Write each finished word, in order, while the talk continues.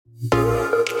Welcome,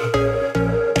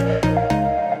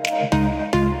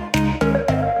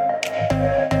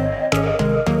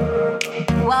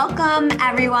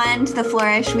 everyone, to the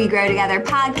Flourish, We Grow Together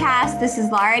podcast. This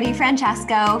is Laura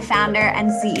DiFrancesco, founder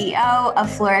and CEO of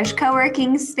Flourish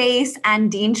Co-working Space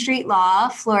and Dean Street Law.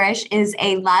 Flourish is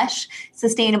a lush,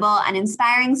 sustainable, and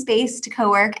inspiring space to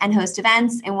co-work and host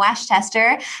events in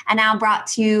Westchester, and now brought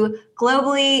to you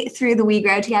globally through the We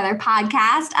Grow Together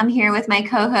podcast. I'm here with my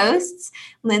co-hosts,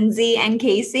 Lindsay and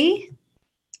Casey.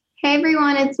 Hey,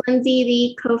 everyone. It's Lindsay,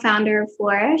 the co-founder of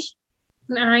Flourish.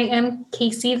 And I am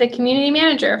Casey, the community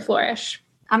manager of Flourish.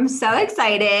 I'm so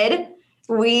excited.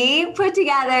 We put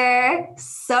together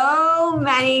so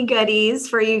many goodies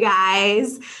for you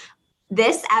guys.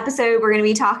 This episode, we're going to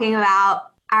be talking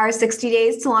about our 60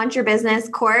 Days to Launch Your Business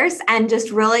course and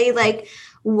just really like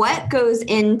what goes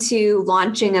into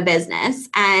launching a business.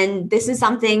 And this is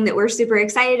something that we're super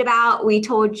excited about. We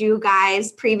told you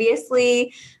guys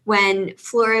previously when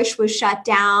Flourish was shut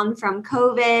down from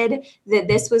COVID that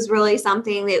this was really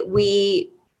something that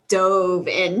we dove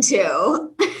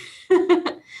into.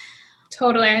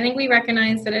 Totally. I think we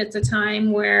recognize that it's a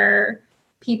time where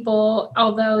people,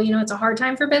 although, it's a hard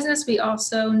time for business, we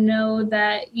also know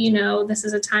that, this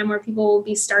is a time where people will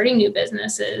be starting new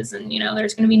businesses and,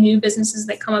 there's going to be new businesses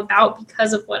that come about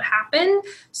because of what happened.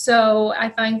 So I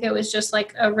think it was just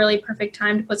like a really perfect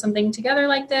time to put something together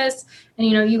like this. And,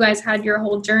 you guys had your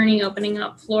whole journey opening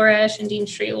up Flourish and Dean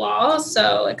Street Law.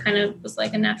 So it kind of was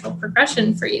like a natural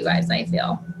progression for you guys, I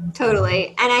feel.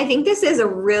 Totally. And I think this is a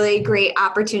really great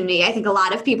opportunity. I think a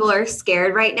lot of people are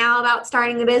scared right now about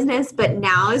starting a business, but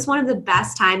now is one of the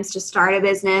best times to start a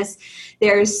business.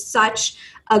 There's such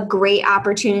a great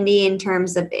opportunity in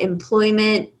terms of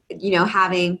employment,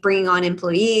 bringing on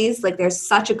employees. Like there's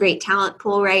such a great talent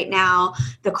pool right now.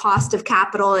 The cost of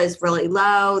capital is really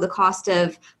low. The cost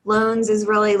of loans is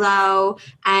really low.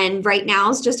 And right now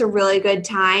is just a really good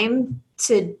time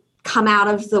to come out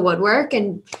of the woodwork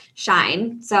and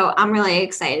shine. So I'm really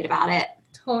excited about it.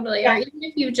 Totally. Or even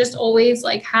if you just always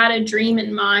had a dream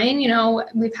in mind,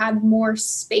 we've had more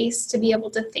space to be able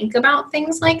to think about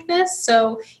things like this.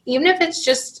 So even if it's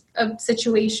just a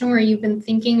situation where you've been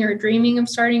thinking or dreaming of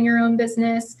starting your own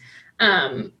business,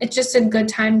 it's just a good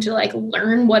time to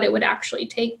learn what it would actually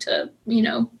take to,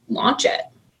 launch it.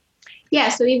 Yeah,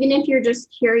 so even if you're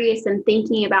just curious and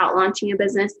thinking about launching a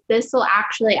business, this will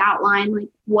actually outline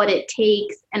what it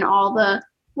takes and all the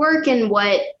work and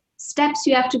what steps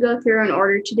you have to go through in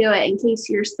order to do it. In case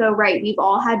you're so right, we've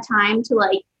all had time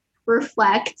to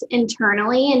reflect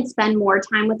internally and spend more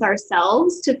time with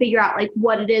ourselves to figure out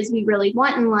what it is we really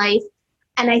want in life.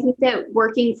 And I think that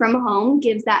working from home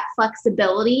gives that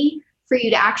flexibility for you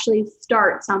to actually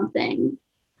start something.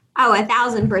 Oh,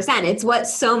 1,000%. It's what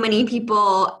so many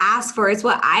people ask for. It's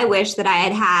what I wish that I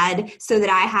had so that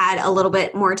I had a little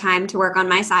bit more time to work on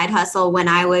my side hustle when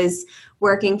I was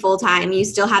working full time. You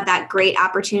still have that great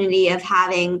opportunity of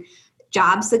having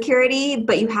job security,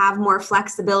 but you have more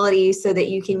flexibility so that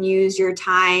you can use your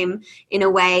time in a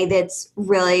way that's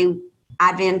really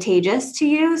advantageous to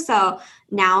you. So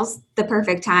now's the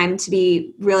perfect time to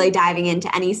be really diving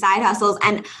into any side hustles.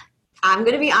 And I'm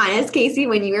going to be honest, Casey,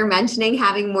 when you were mentioning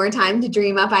having more time to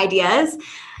dream up ideas,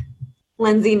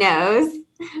 Lindsay knows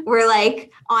we're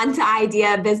on to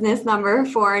idea business number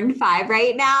 4 and 5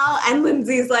 right now. And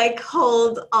Lindsay's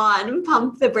hold on,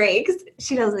 pump the brakes.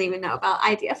 She doesn't even know about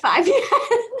idea 5 yet.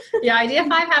 Yeah, idea 5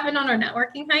 happened on our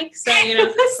networking hike. So,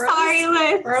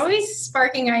 we're always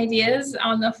sparking ideas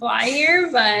on the fly here,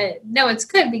 but no, it's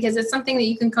good because it's something that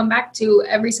you can come back to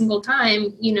every single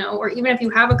time, or even if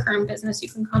you have a current business, you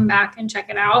can come back and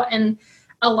check it out. And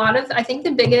I think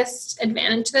the biggest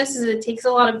advantage to this is it takes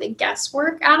a lot of the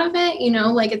guesswork out of it.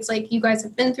 It's you guys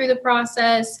have been through the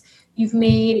process, you've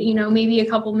made, maybe a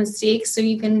couple mistakes, so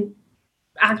you can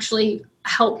actually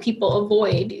help people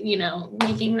avoid,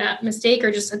 making that mistake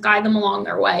or just guide them along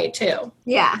their way too.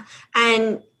 Yeah.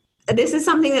 And this is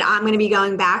something that I'm going to be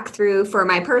going back through for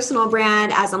my personal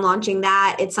brand as I'm launching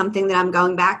that. It's something that I'm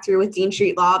going back through with Dean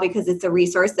Street Law because it's a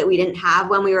resource that we didn't have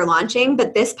when we were launching.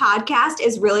 But this podcast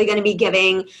is really going to be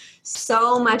giving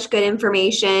so much good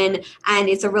information, and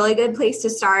it's a really good place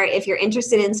to start if you're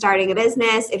interested in starting a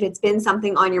business, if it's been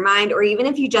something on your mind, or even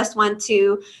if you just want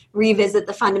to revisit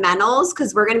the fundamentals,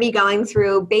 because we're going to be going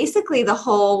through basically the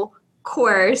whole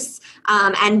course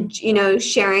and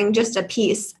sharing just a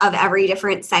piece of every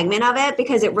different segment of it,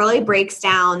 because it really breaks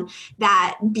down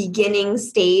that beginning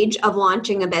stage of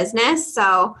launching a business.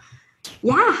 So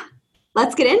yeah,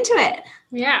 let's get into it.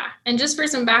 Yeah. And just for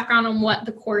some background on what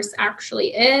the course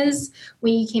actually is,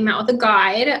 we came out with a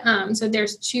guide. So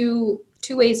there's 2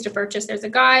 two ways to purchase. There's a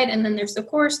guide, and then there's the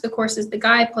course. The course is the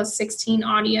guide plus 16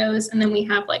 audios. And then we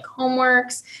have like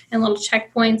homeworks and little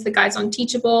checkpoints. The guide's on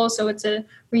Teachable. So it's a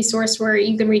resource where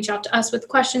you can reach out to us with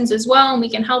questions as well, and we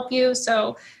can help you.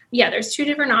 So yeah, there's two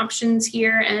different options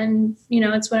here, and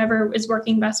it's whatever is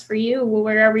working best for you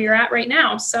wherever you're at right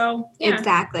now. So yeah.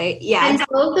 Exactly. Yeah. And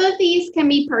both of these can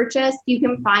be purchased. You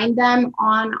can find them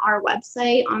on our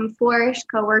website on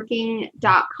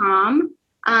flourishcoworking.com.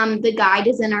 The guide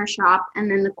is in our shop, and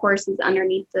then the course is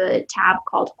underneath the tab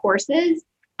called courses.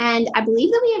 And I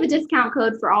believe that we have a discount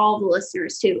code for all the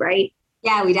listeners too, right?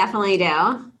 Yeah, we definitely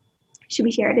do. Should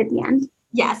we share it at the end?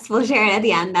 Yes, we'll share it at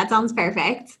the end. That sounds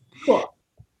perfect. Cool.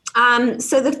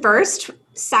 So the first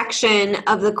section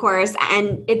of the course,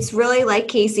 and it's really, like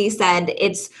Casey said,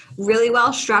 it's really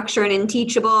well structured and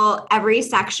teachable. Every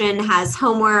section has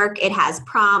homework, it has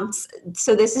prompts.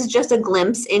 So this is just a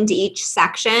glimpse into each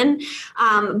section,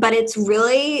 but it's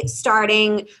really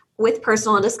starting with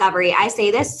personal discovery. I say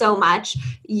this so much.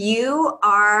 You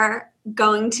are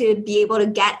going to be able to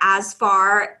get as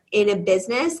far in a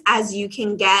business as you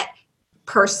can get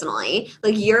personally.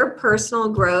 Like, your personal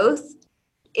growth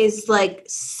is like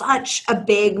such a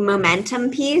big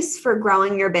momentum piece for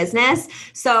growing your business.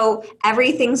 So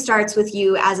everything starts with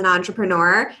you as an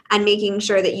entrepreneur and making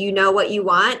sure that you know what you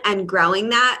want and growing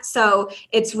that. So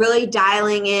it's really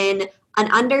dialing in an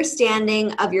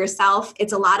understanding of yourself.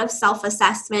 It's a lot of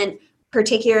self-assessment,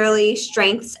 particularly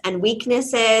strengths and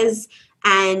weaknesses,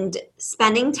 and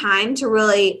spending time to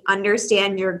really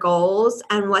understand your goals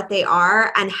and what they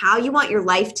are and how you want your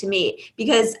life to be.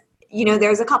 Because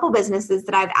there's a couple businesses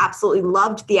that I've absolutely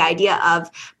loved the idea of,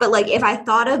 but like, if I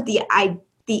thought of the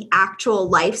actual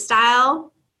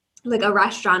lifestyle, like a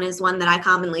restaurant is one that I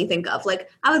commonly think of.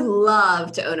 Like, I would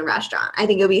love to own a restaurant. I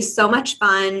think it would be so much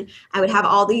fun. I would have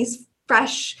all these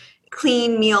fresh,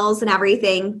 clean meals and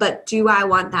everything, but do I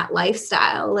want that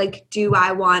lifestyle? Like, do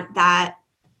I want that?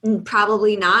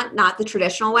 Probably not the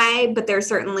traditional way, but there's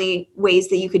certainly ways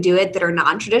that you could do it that are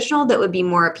non-traditional that would be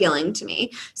more appealing to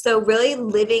me. So really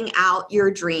living out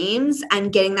your dreams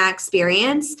and getting that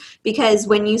experience, because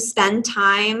when you spend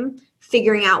time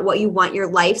figuring out what you want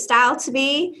your lifestyle to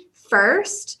be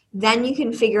first, then you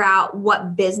can figure out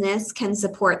what business can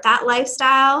support that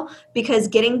lifestyle, because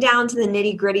getting down to the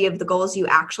nitty-gritty of the goals you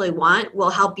actually want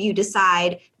will help you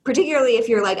decide, particularly if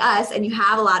you're like us and you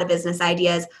have a lot of business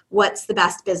ideas, what's the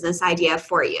best business idea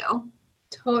for you?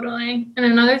 Totally. And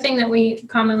another thing that we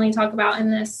commonly talk about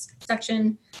in this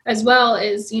section as well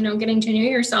is, getting to know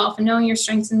yourself and knowing your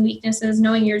strengths and weaknesses,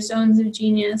 knowing your zones of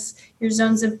genius, your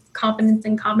zones of competence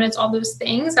and competence, all those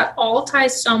things. That all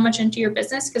ties so much into your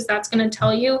business, because that's going to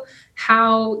tell you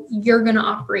how you're going to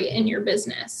operate in your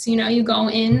business. You go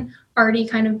in already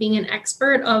kind of being an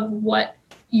expert of what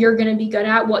you're going to be good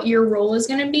at, what your role is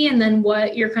going to be, and then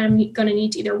what you're kind of going to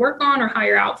need to either work on or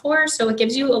hire out for. So it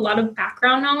gives you a lot of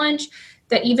background knowledge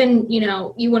that even,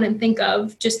 you wouldn't think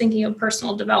of just thinking of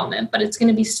personal development, but it's going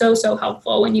to be so, so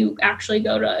helpful when you actually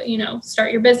go to,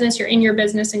 start your business, you're in your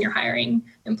business and you're hiring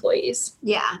employees.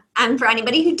 Yeah. And for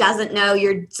anybody who doesn't know,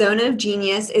 your zone of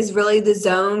genius is really the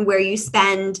zone where you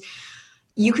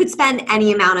could spend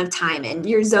any amount of time in.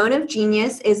 Your zone of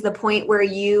genius is the point where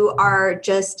you are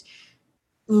just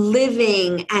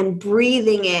living and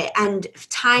breathing it, and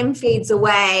time fades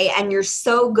away and you're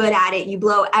so good at it, you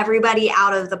blow everybody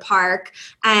out of the park.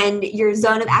 And your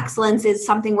zone of excellence is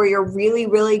something where you're really,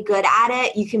 really good at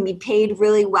it. You can be paid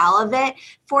really well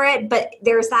for it, but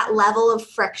there's that level of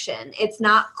friction. It's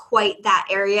not quite that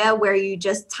area where you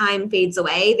just time fades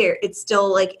away. It's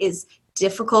still like is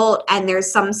difficult and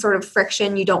there's some sort of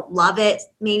friction. You don't love it.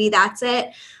 Maybe that's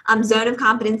it. Zone of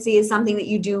competency is something that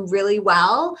you do really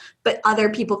well, but other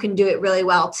people can do it really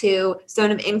well too.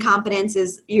 Zone of incompetence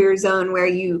is your zone where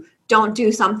you don't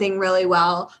do something really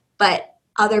well, but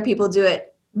other people do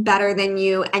it better than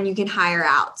you and you can hire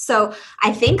out. So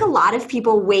I think a lot of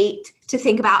people wait to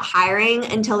think about hiring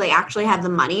until they actually have the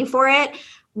money for it.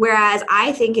 Whereas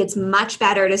I think it's much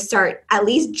better to start at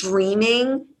least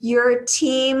dreaming your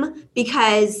team,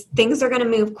 because things are going to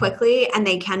move quickly and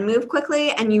they can move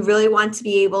quickly. And you really want to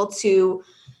be able to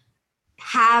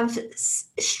have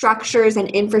structures and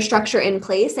infrastructure in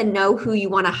place and know who you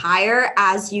want to hire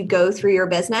as you go through your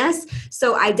business.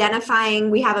 So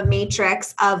we have a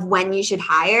matrix of when you should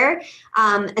hire.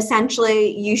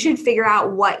 Essentially, you should figure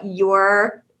out what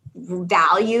your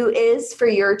value is for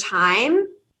your time.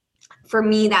 For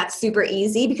me, that's super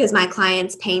easy because my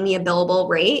clients pay me a billable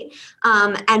rate.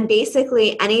 And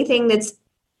basically anything that's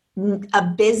a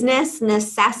business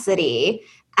necessity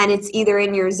and it's either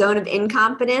in your zone of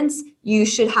incompetence, you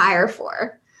should hire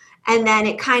for. And then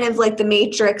it kind of like the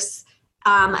matrix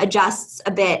adjusts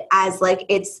a bit as like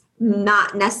it's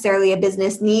not necessarily a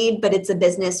business need, but it's a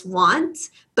business want,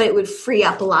 but it would free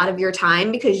up a lot of your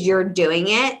time because you're doing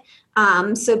it.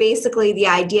 So basically the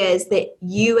idea is that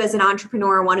you as an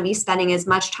entrepreneur want to be spending as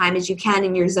much time as you can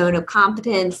in your zone of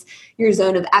competence, your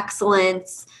zone of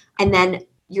excellence, and then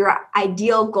your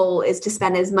ideal goal is to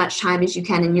spend as much time as you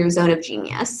can in your zone of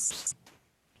genius.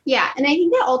 Yeah. And I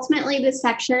think that ultimately this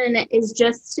section is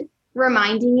just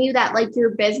reminding you that like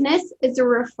your business is a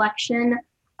reflection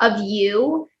of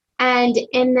you. And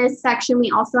in this section,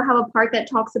 we also have a part that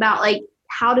talks about like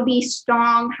how to be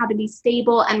strong, how to be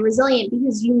stable and resilient,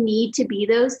 because you need to be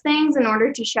those things in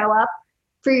order to show up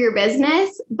for your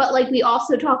business. But like we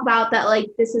also talk about that, like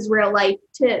this is real life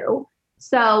too.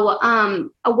 So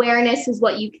awareness is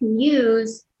what you can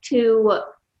use to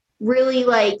really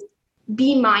like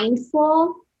be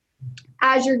mindful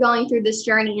as you're going through this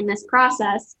journey in this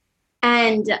process.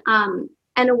 And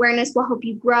awareness will help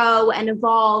you grow and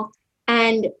evolve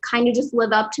and kind of just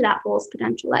live up to that fullest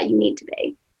potential that you need to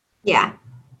be. Yeah.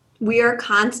 We are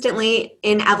constantly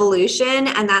in evolution,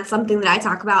 and that's something that I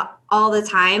talk about all the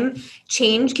time.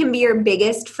 Change can be your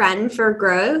biggest friend for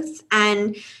growth,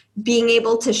 and being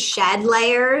able to shed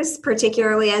layers,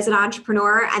 particularly as an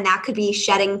entrepreneur, and that could be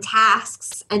shedding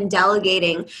tasks and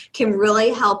delegating, can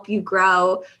really help you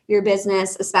grow your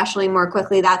business, especially more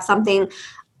quickly. That's something.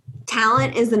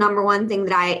 Talent is the number one thing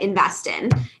that I invest in.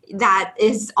 That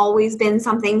has always been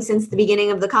something since the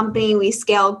beginning of the company. We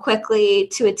scaled quickly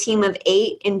to a team of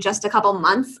 8 in just a couple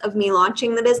months of me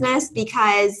launching the business,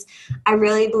 because I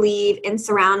really believe in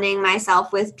surrounding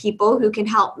myself with people who can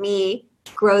help me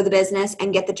grow the business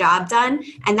and get the job done.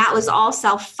 And that was all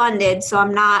self-funded. So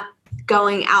I'm not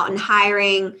going out and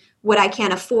hiring what I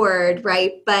can't afford,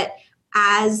 right? But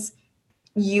as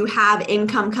you have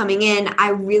income coming in, I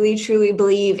really truly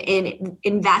believe in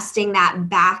investing that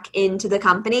back into the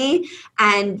company.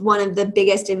 And one of the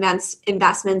biggest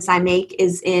investments I make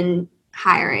is in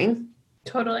hiring.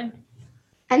 Totally.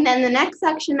 And then the next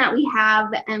section that we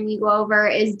have and we go over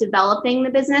is developing the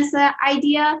business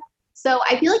idea. So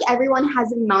I feel like everyone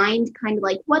has in mind kind of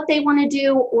like what they want to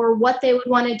do or what they would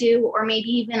want to do, or maybe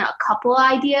even a couple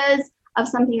ideas of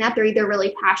something that they're either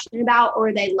really passionate about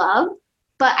or they love.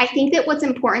 But I think that what's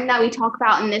important that we talk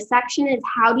about in this section is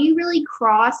how do you really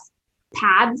cross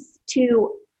paths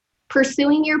to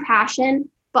pursuing your passion,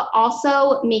 but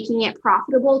also making it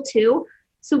profitable too.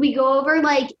 So we go over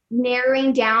like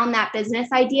narrowing down that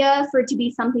business idea for it to be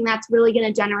something that's really going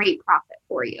to generate profit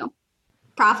for you.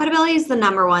 Profitability is the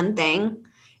number one thing.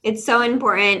 It's so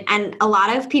important. And a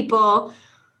lot of people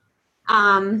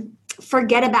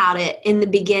forget about it in the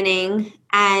beginning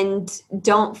and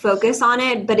don't focus on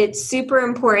it, but it's super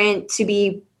important to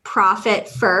be profit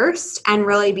first and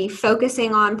really be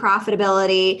focusing on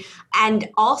profitability, and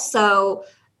also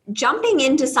jumping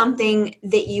into something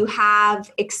that you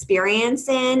have experience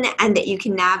in and that you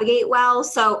can navigate well.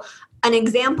 So an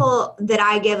example that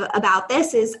I give about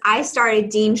this is I started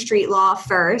Dean Street Law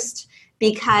first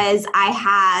because I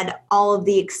had all of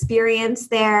the experience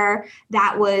there.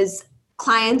 That was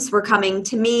clients were coming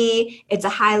to me. It's a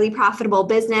highly profitable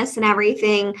business and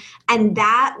everything. And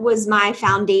that was my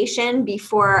foundation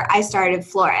before I started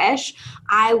Flourish.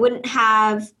 I wouldn't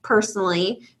have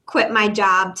personally quit my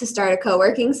job to start a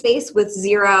co-working space with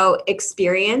zero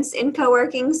experience in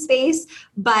co-working space.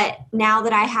 But now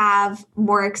that I have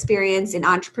more experience in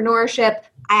entrepreneurship,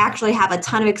 I actually have a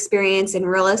ton of experience in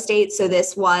real estate. So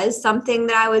this was something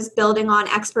that I was building on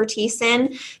expertise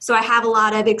in. So I have a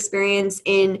lot of experience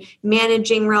in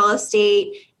managing real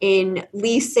estate, in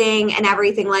leasing and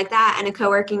everything like that. And a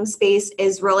co-working space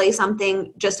is really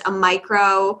something, just a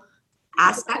micro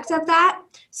aspect of that.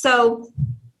 So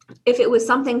if it was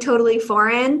something totally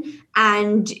foreign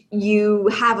and you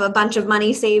have a bunch of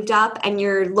money saved up and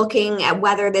you're looking at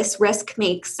whether this risk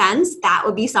makes sense, that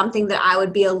would be something that I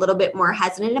would be a little bit more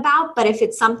hesitant about. But if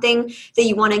it's something that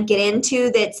you want to get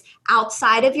into that's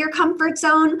outside of your comfort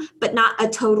zone, but not a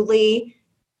totally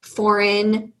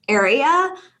foreign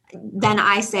area, then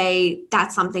I say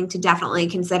that's something to definitely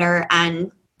consider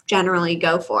and generally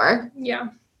go for. Yeah.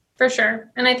 For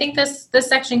sure. And I think this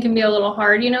section can be a little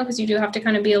hard, because you do have to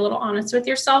kind of be a little honest with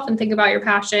yourself and think about your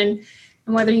passion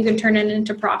and whether you can turn it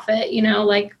into profit.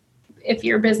 Like if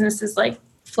your business is like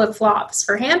flip-flops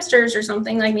for hamsters or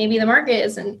something, like maybe the market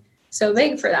isn't so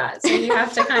big for that. So you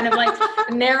have to kind of like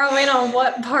narrow in on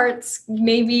what parts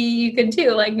maybe you could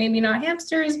do, like maybe not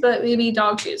hamsters, but maybe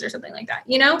dog shoes or something like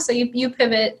that, So you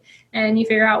pivot and you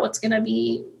figure out what's going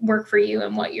to work for you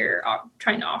and what you're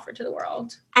trying to offer to the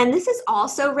world. And this is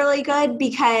also really good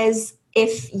because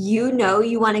if you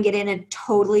want to get in a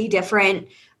totally different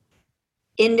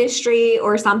industry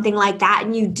or something like that,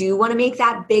 and you do want to make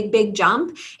that big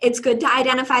jump, it's good to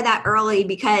identify that early,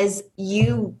 because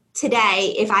you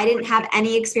today, if I didn't have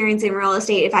any experience in real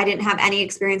estate, if I didn't have any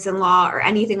experience in law or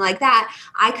anything like that,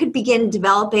 I could begin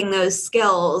developing those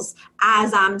skills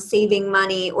as I'm saving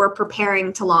money or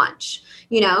preparing to launch,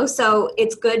 so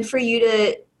it's good for you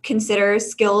to consider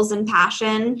skills and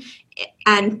passion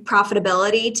and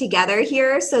profitability together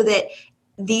here, so that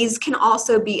these can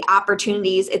also be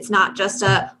opportunities. It's not just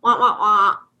a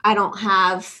wah, I don't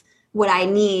have what I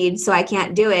need, so I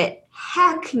can't do it.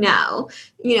 Heck no.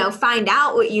 Find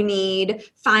out what you need,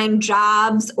 find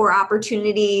jobs or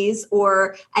opportunities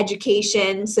or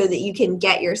education so that you can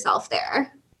get yourself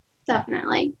there.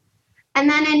 Definitely. And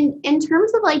then in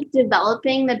terms of like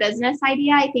developing the business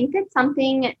idea, I think it's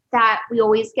something that we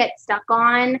always get stuck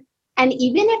on. And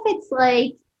even if it's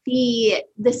like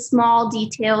the small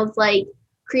details, like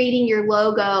creating your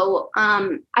logo,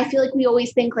 I feel like we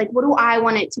always think like, what do I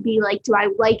want it to be like? Do I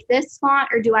like this font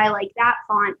or do I like that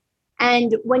font?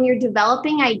 And when you're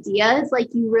developing ideas,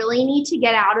 like you really need to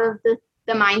get out of the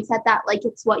mindset that like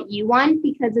it's what you want,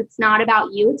 because it's not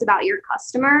about you, it's about your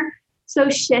customer. So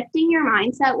shifting your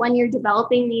mindset when you're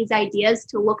developing these ideas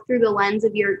to look through the lens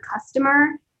of your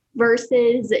customer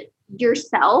versus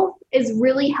yourself is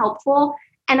really helpful.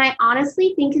 And I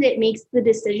honestly think that it makes the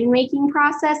decision-making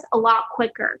process a lot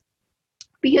quicker,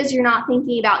 because you're not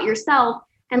thinking about yourself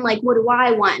and like, what do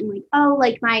I want? And like, oh,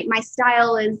 like my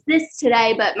style is this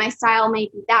today, but my style may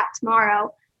be that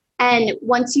tomorrow. And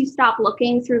once you stop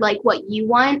looking through like what you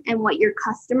want and what your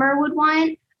customer would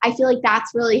want, I feel like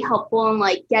that's really helpful in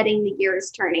like getting the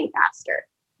gears turning faster.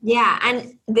 Yeah.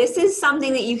 And this is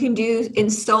something that you can do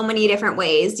in so many different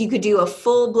ways. You could do a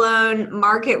full-blown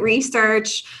market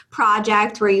research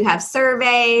project where you have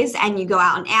surveys and you go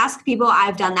out and ask people.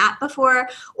 I've done that before.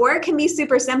 Or it can be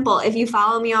super simple. If you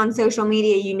follow me on social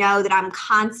media, you know that I'm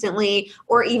constantly,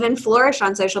 or even Flourish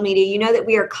on social media, you know that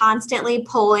we are constantly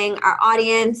polling our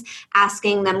audience,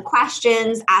 asking them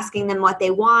questions, asking them what they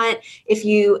want. If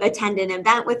you attend an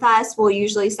event with us, we'll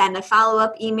usually send a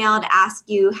follow-up email to ask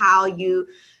you how you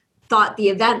thought the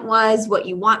event was, what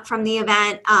you want from the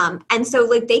event. And so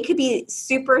like they could be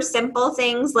super simple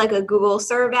things like a Google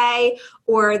survey,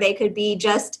 or they could be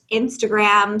just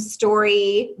Instagram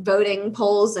story voting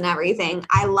polls and everything.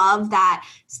 I love that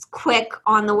quick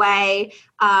on the way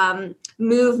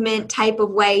movement type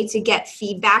of way to get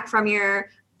feedback from your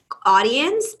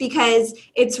audience, because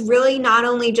it's really not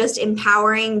only just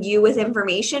empowering you with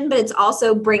information, but it's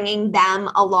also bringing them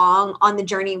along on the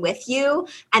journey with you,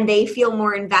 and they feel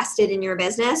more invested in your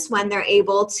business when they're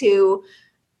able to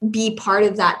be part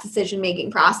of that decision-making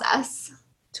process.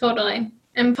 Totally.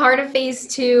 And part of phase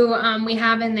 2 we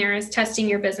have in there is testing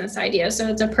your business idea. So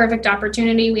it's a perfect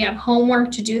opportunity. We have homework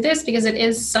to do this because it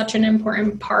is such an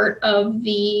important part of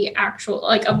the actual,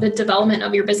 like of the development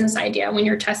of your business idea. When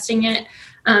you're testing it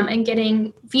and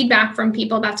getting feedback from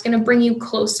people, that's going to bring you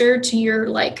closer to your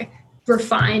like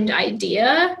refined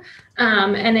idea.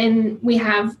 And then we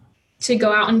have to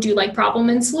go out and do like problem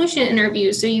and solution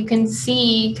interviews. So you can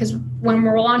see, because when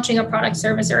we're launching a product,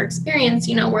 service, or experience,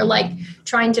 we're like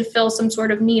trying to fill some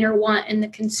sort of need or want in the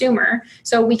consumer.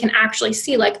 So we can actually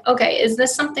see like, okay, is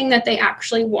this something that they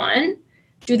actually want?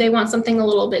 Do they want something a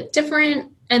little bit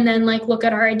different? And then like look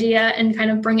at our idea and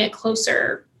kind of bring it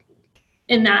closer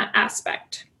in that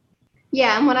aspect.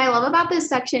 Yeah. And what I love about this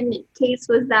section, Case,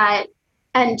 was that,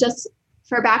 and just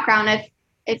for background,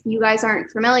 if you guys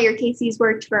aren't familiar, Casey's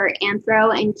worked for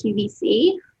Anthro and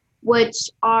QVC, which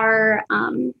are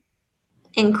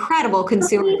incredible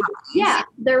consumer companies. Yeah,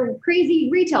 they're crazy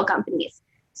retail companies.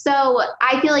 So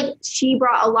I feel like she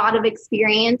brought a lot of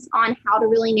experience on how to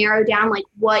really narrow down like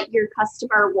what your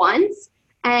customer wants,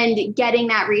 and getting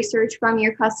that research from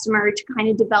your customer to kind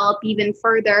of develop even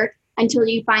further until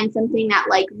you find something that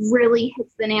like really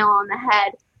hits the nail on the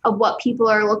head of what people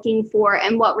are looking for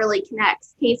and what really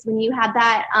connects. Case, when you had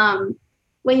that,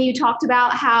 when you talked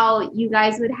about how you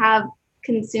guys would have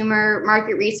consumer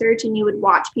market research and you would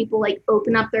watch people like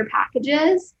open up their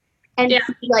packages and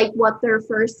see like what their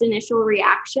first initial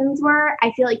reactions were,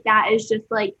 I feel like that is just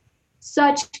like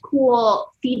such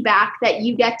cool feedback that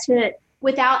you get to,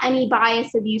 without any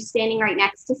bias of you standing right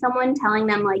next to someone telling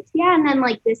them like, yeah, and then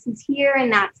like this is here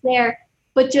and that's there,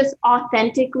 but just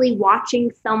authentically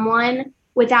watching someone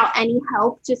without any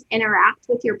help just interact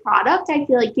with your product, I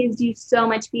feel like gives you so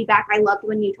much feedback. I loved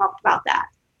when you talked about that.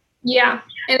 Yeah.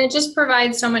 And it just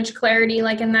provides so much clarity.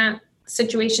 Like in that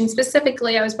situation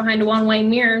specifically, I was behind a one-way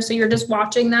mirror. So you're just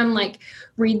watching them like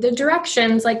read the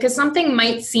directions, like, because something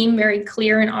might seem very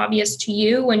clear and obvious to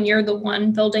you when you're the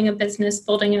one building a business,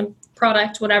 building a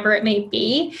product, whatever it may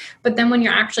be. But then when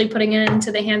you're actually putting it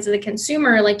into the hands of the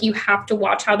consumer, like you have to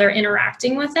watch how they're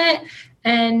interacting with it.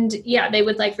 And yeah, they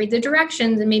would like read the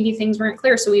directions and maybe things weren't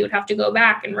clear. So we would have to go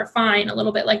back and refine a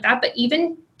little bit like that. But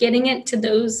even getting it to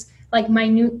those like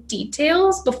minute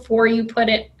details before you put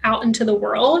it out into the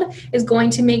world is going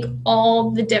to make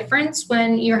all the difference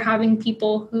when you're having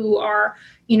people who are,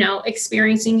 you know,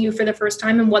 experiencing you for the first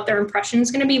time and what their impression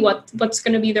is going to be, what's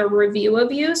going to be their review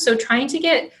of you. So trying to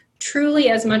get truly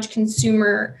as much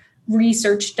consumer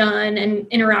research done and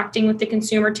interacting with the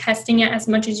consumer, testing it as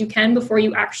much as you can before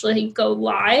you actually go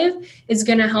live is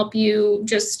going to help you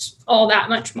just all that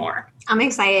much more. I'm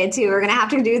excited too. We're going to have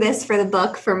to do this for the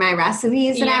book for my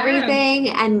recipes and everything.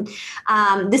 And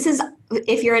this is,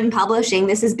 if you're in publishing,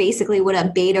 this is basically what a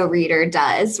beta reader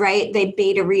does, right? The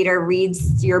beta reader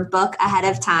reads your book ahead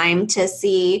of time to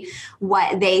see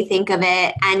what they think of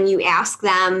it. And you ask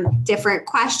them different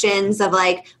questions of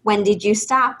like, when did you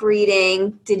stop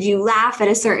reading? Did you laugh at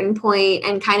a certain point?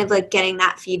 And kind of like getting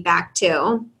that feedback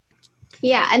too.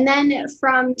 Yeah. And then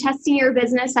from testing your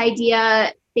business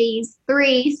idea, phase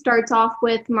 3 starts off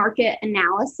with market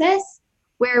analysis,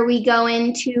 where we go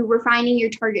into refining your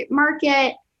target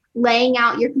market, laying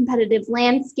out your competitive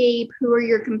landscape, who are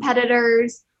your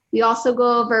competitors. We also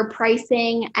go over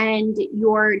pricing and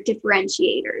your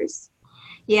differentiators.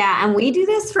 Yeah, and we do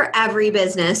this for every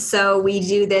business. So we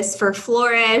do this for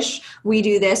Flourish. We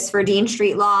do this for Dean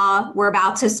Street Law. We're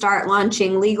about to start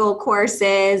launching legal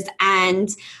courses and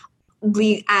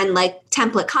like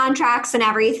template contracts and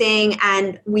everything.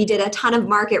 And we did a ton of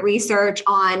market research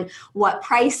on what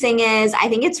pricing is. I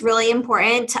think it's really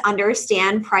important to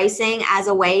understand pricing as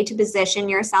a way to position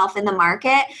yourself in the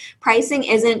market. Pricing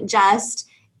isn't just,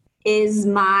 is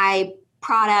my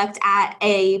product at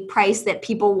a price that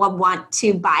people will want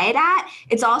to buy it at?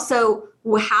 It's also,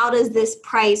 how does this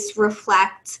price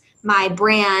reflect my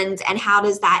brand and how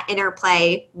does that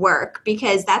interplay work?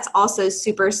 Because that's also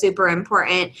super, super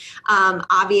important.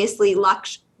 Obviously,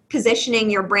 positioning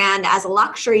your brand as a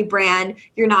luxury brand,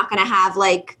 you're not going to have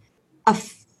like a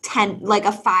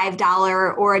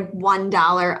 $5 or a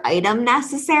 $1 item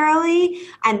necessarily.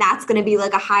 And that's going to be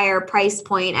like a higher price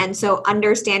point. And so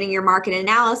understanding your market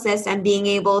analysis and being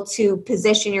able to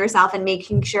position yourself and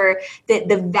making sure that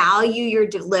the value you're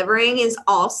delivering is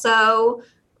also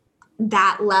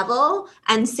that level.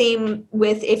 And same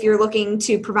with if you're looking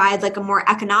to provide like a more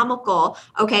economical,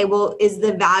 okay, well, is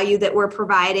the value that we're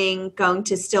providing going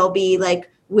to still be like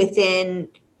within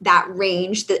that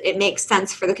range that it makes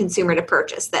sense for the consumer to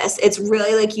purchase this? It's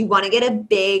really like you want to get a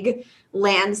big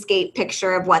landscape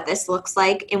picture of what this looks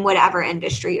like in whatever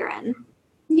industry you're in.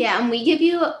 Yeah, and we give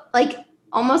you like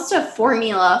almost a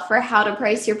formula for how to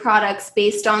price your products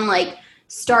based on like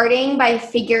starting by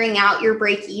figuring out your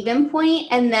break-even point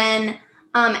and then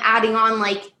adding on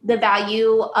like the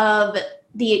value of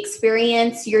the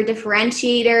experience, your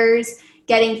differentiators,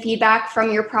 getting feedback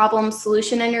from your problem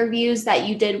solution interviews that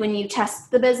you did when you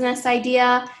test the business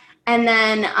idea, and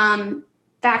then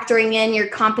factoring in your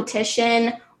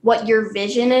competition, what your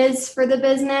vision is for the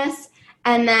business.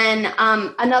 And then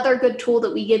another good tool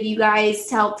that we give you guys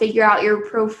to help figure out your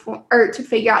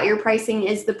figure out your pricing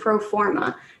is the pro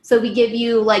forma. So we give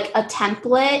you like a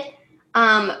template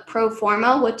pro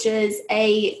forma, which is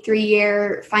a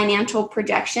 3-year financial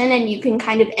projection, and you can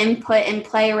kind of input and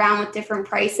play around with different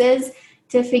prices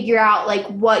to figure out like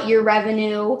what your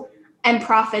revenue and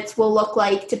profits will look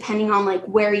like depending on like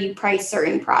where you price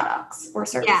certain products or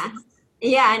services.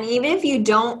 Yeah, and even if you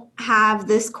don't have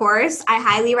this course, I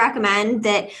highly recommend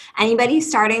that anybody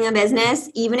starting a business,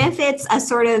 even if it's a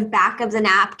sort of back of the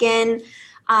napkin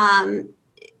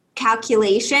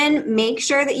calculation, make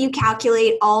sure that you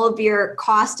calculate all of your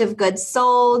cost of goods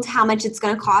sold, how much it's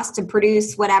going to cost to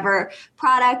produce whatever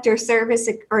product or service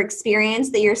or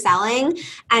experience that you're selling,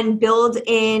 and build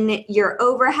in your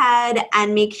overhead,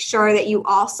 and make sure that you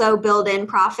also build in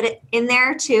profit in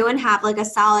there too and have like a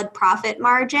solid profit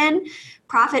margin.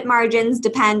 Profit margins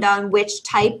depend on which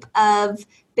type of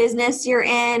business you're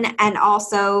in and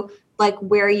also like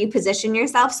where you position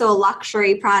yourself. So a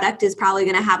luxury product is probably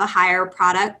going to have a higher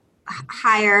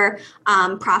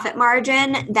profit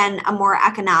margin than a more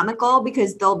economical,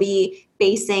 because they'll be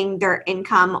basing their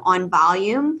income on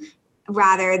volume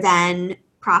rather than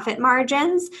profit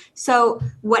margins. So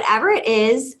whatever it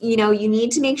is, you know, you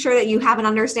need to make sure that you have an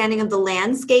understanding of the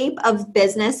landscape of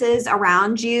businesses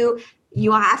around you.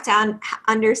 You have to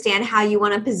understand how you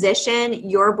want to position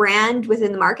your brand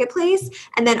within the marketplace,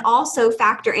 and then also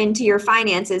factor into your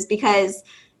finances, because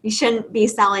you shouldn't be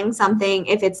selling something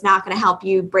if it's not going to help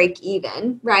you break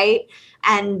even, right?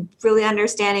 And really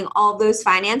understanding all of those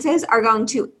finances are going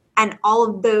to and all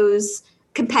of those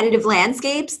competitive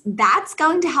landscapes, that's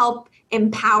going to help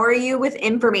empower you with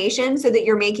information so that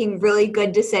you're making really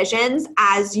good decisions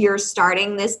as you're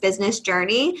starting this business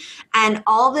journey. And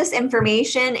all this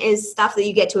information is stuff that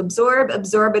you get to absorb,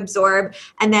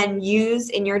 and then use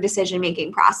in your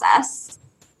decision-making process.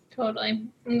 Totally.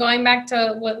 And going back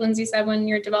to what Lindsay said, when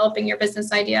you're developing your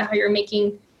business idea, how you're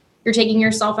taking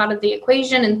yourself out of the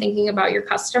equation and thinking about your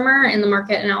customer. In the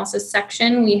market analysis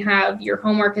section, we have your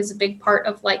homework is a big part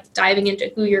of like diving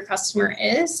into who your customer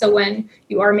is. So when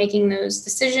you are making those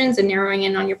decisions and narrowing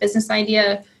in on your business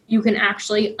idea, you can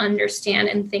actually understand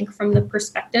and think from the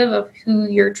perspective of who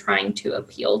you're trying to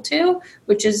appeal to,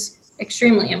 which is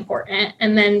extremely important.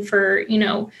 And then for,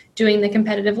 doing the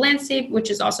competitive landscape,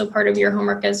 which is also part of your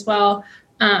homework as well,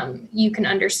 you can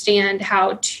understand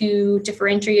how to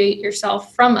differentiate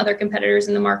yourself from other competitors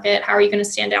in the market. How are you going to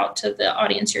stand out to the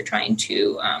audience you're trying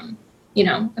to,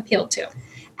 appeal to?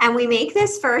 And we make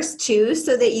this first too,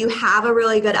 so that you have a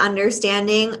really good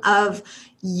understanding of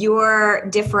your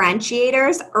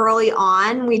differentiators early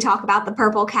on. We talk about the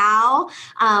purple cow,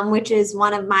 which is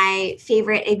one of my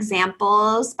favorite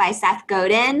examples by Seth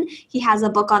Godin. He has a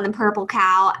book on the purple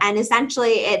cow, and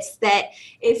essentially it's that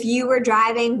if you were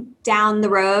driving down the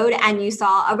road and you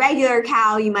saw a regular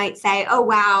cow, you might say, oh,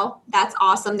 wow, that's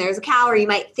awesome, there's a cow, or you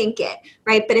might think it,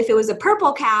 right? But if it was a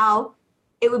purple cow,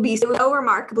 it would be so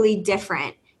remarkably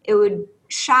different. It would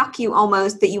shock you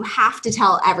almost that you have to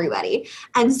tell everybody.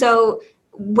 And so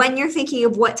when you're thinking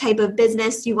of what type of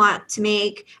business you want to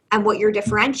make and what your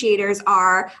differentiators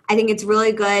are, I think it's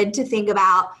really good to think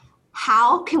about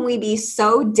how can we be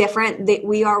so different that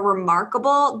we are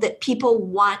remarkable, that people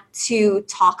want to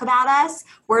talk about us.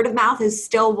 Word of mouth is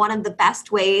still one of the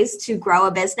best ways to grow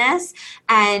a business.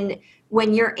 And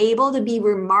when you're able to be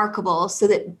remarkable so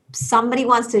that somebody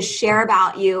wants to share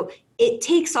about you, it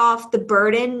takes off the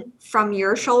burden from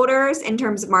your shoulders in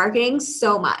terms of marketing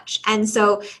so much. And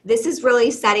so this is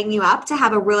really setting you up to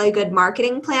have a really good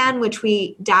marketing plan, which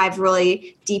we dive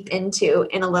really deep into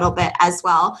in a little bit as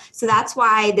well. So that's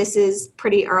why this is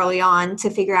pretty early on to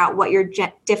figure out what your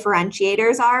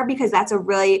differentiators are, because that's a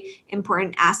really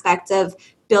important aspect of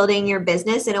building your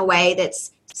business in a way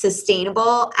that's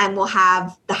sustainable and will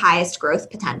have the highest growth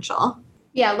potential.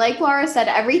 Yeah, like Laura said,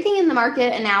 everything in the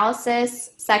market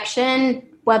analysis section,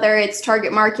 whether it's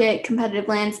target market, competitive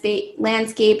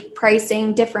landscape,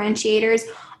 pricing, differentiators,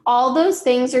 all those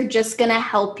things are just going to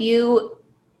help you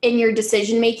in your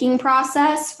decision-making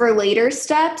process for later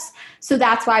steps. So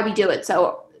that's why we do it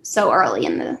so early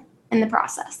in the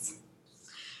process.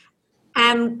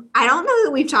 I don't know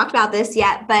that we've talked about this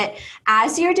yet, but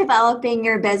as you're developing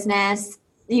your business,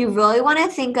 you really want to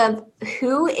think of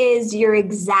who is your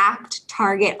exact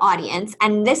target audience.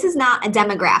 And this is not a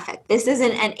demographic. This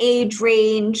isn't an age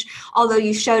range, although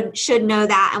you should know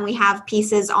that. And we have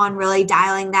pieces on really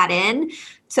dialing that in.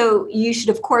 So you should,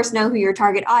 of course, know who your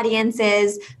target audience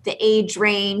is, the age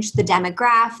range, the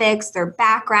demographics, their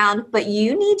background, but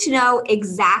you need to know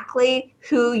exactly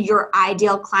who your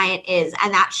ideal client is.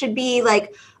 And that should be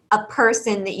like a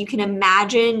person that you can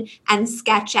imagine and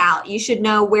sketch out. You should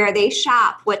know where they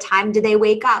shop, what time do they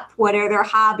wake up, what are their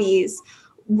hobbies,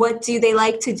 what do they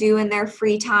like to do in their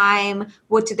free time,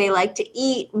 what do they like to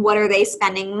eat, what are they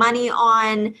spending money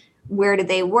on, where do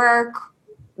they work.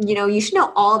 You should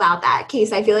know all about that.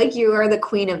 Case, I feel like you are the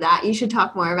queen of that. You should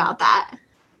talk more about that.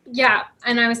 Yeah,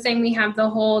 and I was saying we have the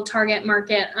whole target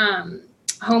market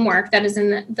homework that is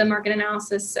in the market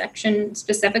analysis section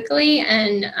specifically,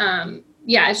 and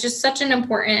it's just such an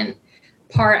important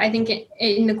part. I think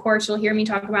in the course, you'll hear me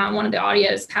talk about in one of the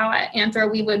audios how at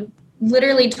Anthro we would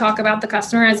literally talk about the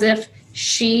customer as if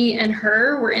she and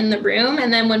her were in the room.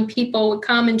 And then when people would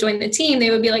come and join the team,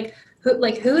 they would be like,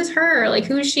 who is her? Like,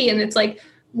 who is she? And it's like,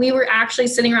 we were actually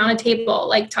sitting around a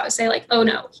table, say oh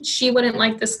no, she wouldn't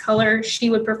like this color. She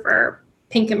would prefer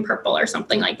pink and purple or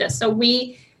something like this. So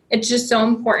it's just so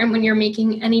important when you're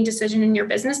making any decision in your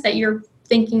business that you're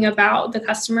thinking about the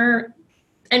customer.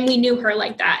 And we knew her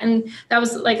like that. And that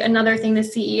was like another thing, the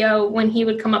CEO, when he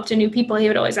would come up to new people, he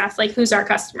would always ask who's our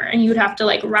customer? And you'd have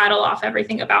to rattle off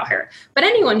everything about her. But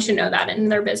anyone should know that in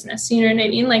their business. You know what I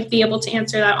mean? Be able to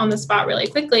answer that on the spot really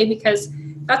quickly, because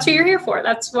that's what you're here for.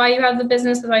 That's why you have the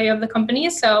business, that's why you have the company.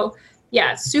 So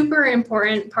yeah, super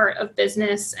important part of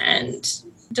business, and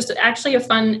just actually a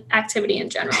fun activity in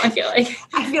general, I feel like.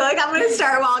 I'm going to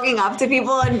start walking up to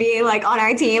people and being on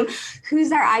our team,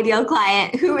 who's our ideal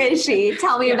client? Who is she?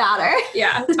 Tell me about her.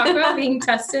 Yeah. Talk about being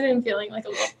tested and feeling a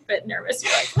little bit nervous.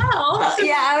 You're well.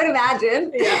 Yeah, I would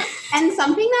imagine. Yeah. And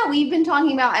something that we've been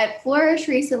talking about at Flourish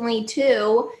recently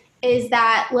too is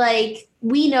that like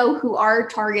we know who our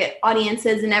target audience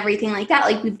is and everything like that.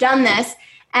 Like we've done this,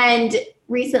 and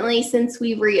recently since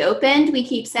we've reopened, we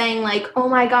keep saying like, oh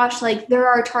my gosh, like they're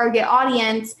our target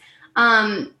audience.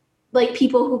 Like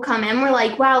people who come in, we're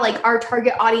like, wow, like our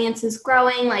target audience is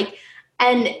growing. Like,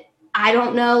 and I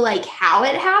don't know like how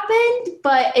it happened,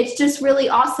 but it's just really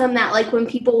awesome that like when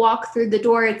people walk through the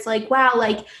door, it's like, wow,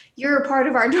 like you're a part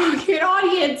of our target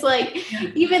audience. Like,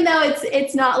 even though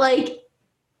it's not like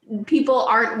people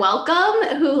aren't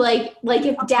welcome, who like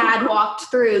if dad walked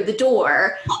through the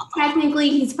door, technically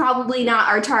he's probably not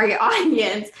our target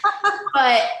audience.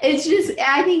 But it's just,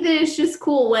 I think that it's just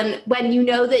cool when you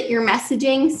know that your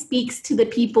messaging speaks to the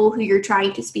people who you're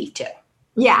trying to speak to.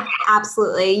 Yeah,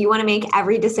 absolutely. You want to make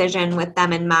every decision with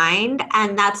them in mind.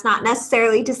 And that's not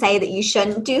necessarily to say that you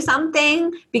shouldn't do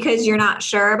something because you're not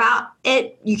sure about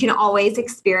it. You can always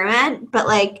experiment, but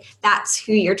like that's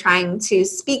who you're trying to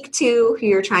speak to, who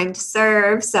you're trying to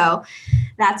serve. So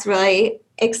that's really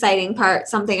exciting part,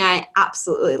 something I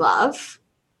absolutely love.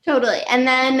 Totally. And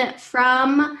then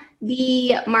from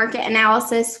the market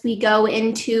analysis, we go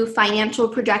into financial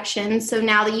projections. So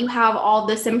now that you have all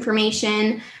this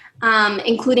information,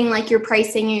 including like your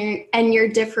pricing and your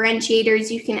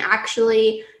differentiators, you can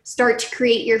actually start to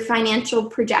create your financial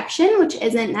projection, which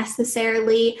isn't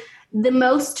necessarily the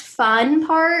most fun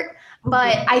part,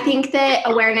 but I think that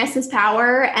awareness is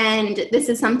power, and this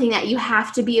is something that you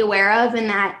have to be aware of, and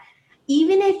that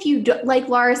even if you do, like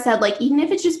Laura said, like even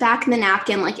if it's just back in the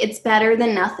napkin, like it's better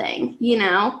than nothing, you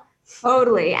know?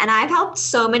 Totally. And I've helped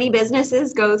so many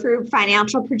businesses go through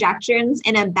financial projections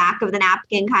in a back of the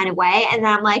napkin kind of way. And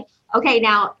then I'm like, okay,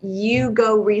 now you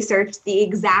go research the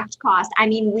exact cost. I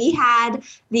mean, we had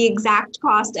the exact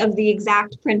cost of the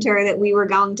exact printer that we were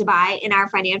going to buy in our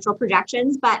financial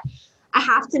projections, but I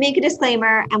have to make a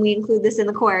disclaimer, and we include this in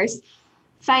the course.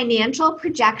 Financial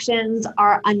projections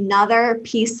are another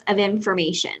piece of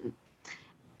information.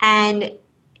 And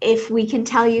if we can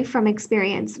tell you from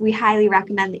experience, we highly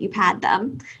recommend that you pad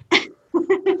them.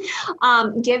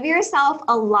 Give yourself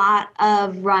a lot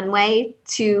of runway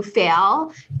to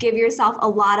fail. Give yourself a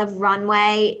lot of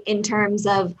runway in terms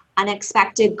of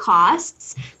unexpected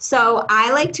costs. So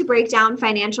I like to break down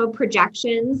financial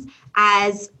projections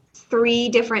as 3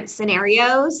 different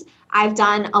scenarios. I've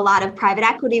done a lot of private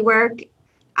equity work.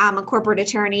 I'm a corporate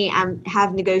attorney and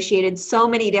have negotiated so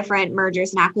many different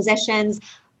mergers and acquisitions.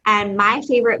 And my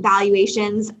favorite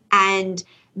valuations and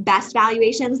best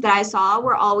valuations that I saw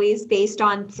were always based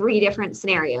on 3 different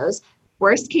scenarios: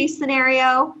 worst case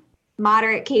scenario,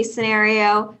 moderate case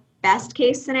scenario, best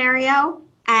case scenario.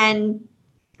 And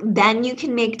then you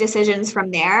can make decisions from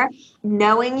there.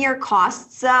 Knowing your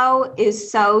costs, though,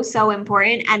 is so, so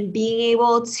important. And being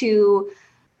able to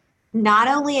not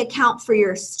only account for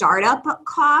your startup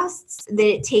costs that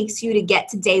it takes you to get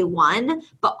to day one,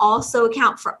 but also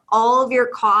account for all of your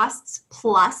costs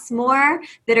plus more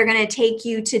that are going to take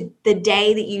you to the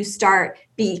day that you start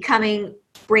becoming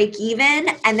break even,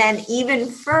 and then even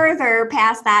further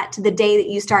past that to the day that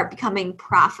you start becoming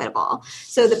profitable.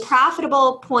 So the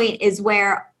profitable point is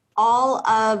where all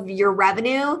of your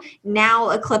revenue now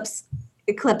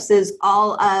eclipses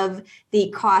all of the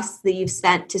costs that you've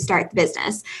spent to start the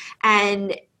business.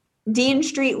 And Dean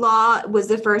Street Law was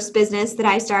the first business that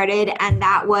I started, and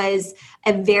that was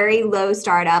a very low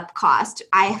startup cost.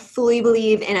 I fully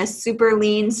believe in a super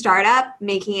lean startup,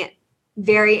 making it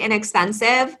very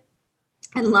inexpensive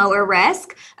and lower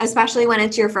risk, especially when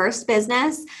it's your first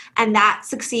business. And that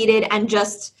succeeded and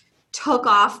just took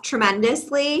off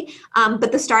tremendously.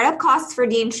 But the startup costs for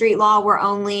Dean Street Law were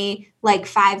only like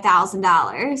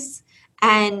 $5,000.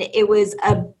 And it was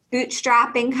a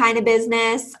bootstrapping kind of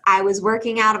business. I was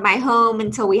working out of my home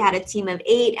until we had a team of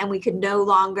 8 and we could no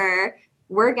longer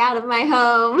work out of my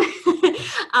home.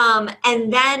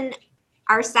 And then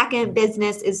our second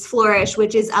business is Flourish,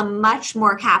 which is a much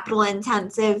more capital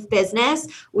intensive business.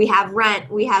 We have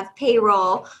rent, we have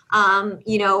payroll,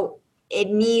 it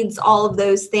needs all of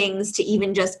those things to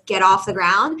even just get off the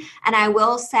ground. And I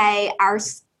will say our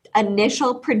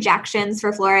initial projections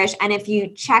for Flourish, and if you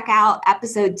check out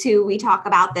episode 2, we talk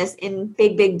about this in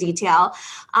big detail.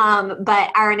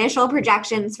 But our initial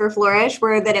projections for Flourish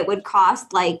were that it would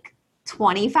cost like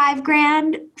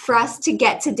 $25,000 for us to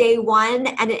get to day one,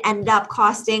 and it ended up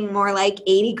costing more like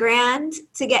 $80,000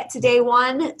 to get to day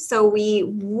one. So we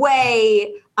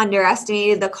way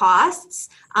underestimated the costs.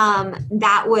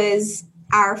 That was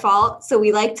our fault. So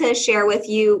we like to share with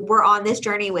you, we're on this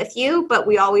journey with you, but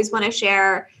we always want to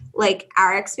share like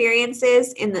our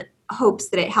experiences hopes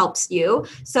that it helps you.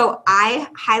 So I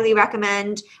highly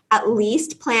recommend at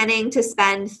least planning to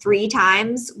spend 3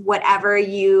 times whatever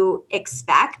you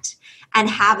expect and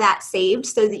have that saved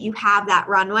so that you have that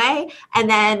runway. And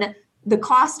then the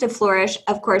cost of Flourish,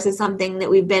 of course, is something that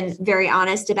we've been very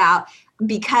honest about.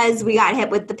 Because we got hit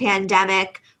with the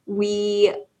pandemic,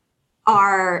 we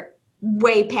are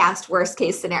way past worst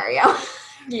case scenario.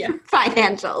 Yeah.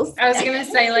 Financials. I was going to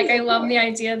say, like, I love the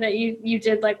idea that you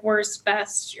did like worst,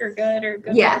 best, or good, or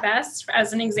good, or best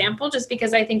as an example, just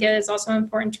because I think it is also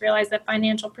important to realize that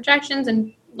financial projections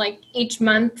and like each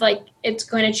month, like it's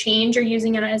going to change. You're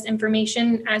using it as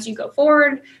information as you go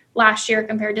forward, last year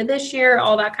compared to this year,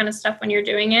 all that kind of stuff when you're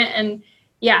doing it. And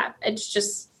yeah, it's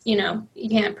just, you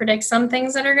can't predict some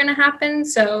things that are going to happen.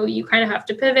 So you kind of have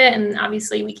to pivot. And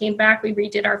obviously we came back, we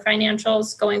redid our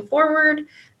financials going forward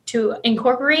to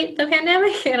incorporate the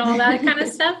pandemic and all that kind of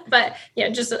stuff. But yeah,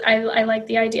 just I like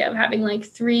the idea of having like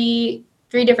three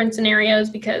different scenarios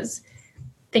because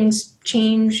things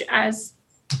change as,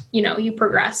 you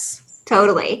progress.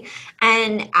 Totally.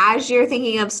 And as you're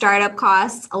thinking of startup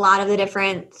costs, a lot of the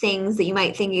different things that you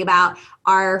might thinking about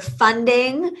are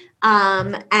funding.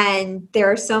 And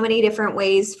there are so many different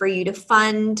ways for you to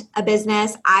fund a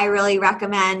business. I really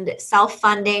recommend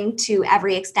self-funding to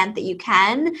every extent that you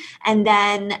can. And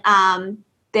then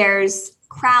there's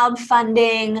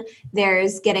crowdfunding,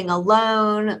 there's getting a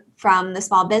loan from the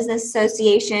Small Business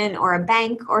Association or a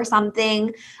bank or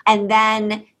something. And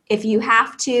then if you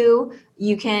have to,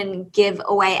 you can give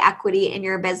away equity in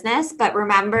your business. But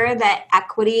remember that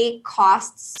equity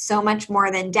costs so much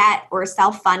more than debt or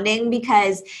self-funding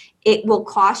because it will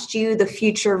cost you the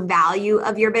future value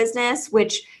of your business,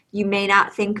 which you may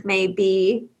not think may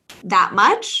be that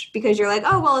much because you're like,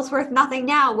 oh, well, it's worth nothing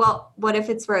now. Well, what if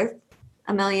it's worth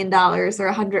 $1 million or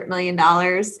 $100 million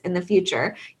in the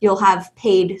future? You'll have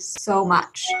paid so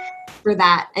much for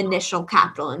that initial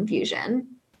capital infusion.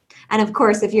 And of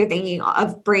course, if you're thinking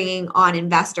of bringing on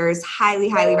investors, highly,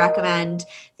 highly recommend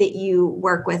that you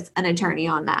work with an attorney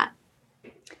on that.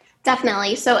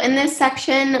 Definitely. So in this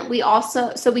section, we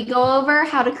go over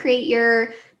how to create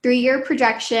your 3-year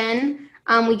projection.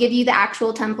 We give you the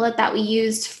actual template that we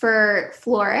used for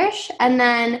Flourish. And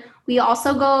then we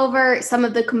also go over some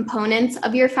of the components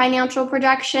of your financial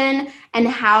projection and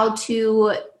how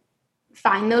to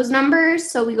find those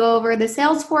numbers. So we go over the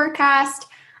sales forecast,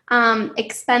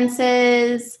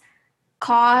 expenses,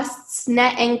 costs,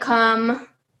 net income,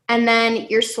 and then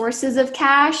your sources of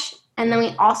cash. And then we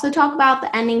also talk about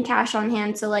the ending cash on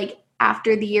hand. So like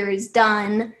after the year is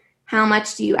done, how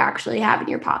much do you actually have in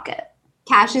your pocket?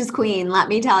 Cash is queen, let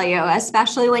me tell you,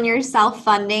 especially when you're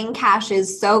self-funding. Cash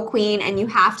is so queen, and you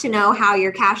have to know how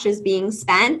your cash is being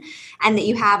spent and that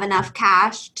you have enough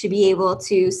cash to be able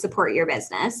to support your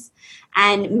business.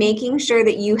 And making sure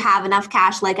that you have enough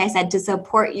cash, like I said, to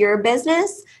support your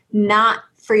business, not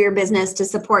for your business to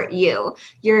support you.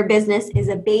 Your business is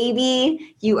a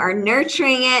baby. You are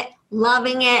nurturing it,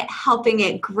 loving it, helping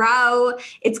it grow.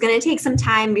 It's going to take some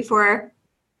time before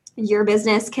your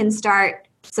business can start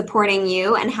supporting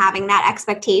you, and having that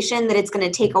expectation that it's going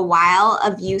to take a while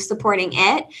of you supporting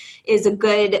it is a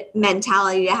good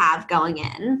mentality to have going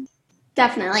in.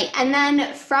 Definitely. And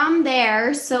then from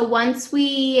there, so once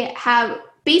we have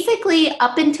basically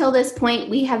up until this point,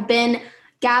 we have been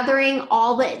gathering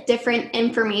all the different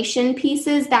information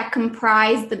pieces that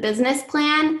comprise the business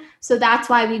plan. So that's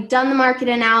why we've done the market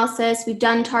analysis, we've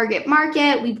done target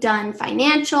market, we've done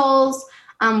financials,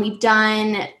 we've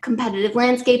done competitive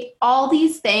landscape. All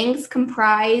these things come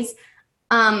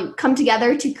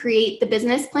together to create the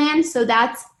business plan. So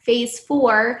that's phase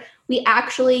 4. We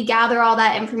actually gather all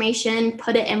that information,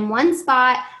 put it in one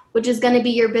spot, which is going to be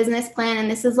your business plan. And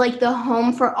this is like the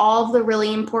home for all of the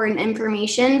really important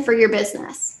information for your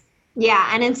business. Yeah,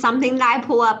 and it's something that I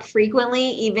pull up frequently,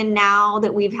 even now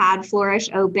that we've had Flourish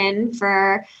open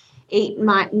for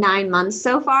 9 months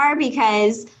so far,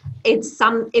 because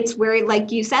it's where,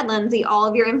 like you said, Lindsay, all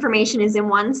of your information is in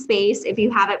one space. If you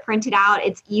have it printed out,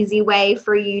 it's easy way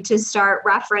for you to start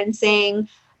referencing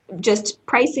just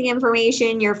pricing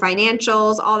information, your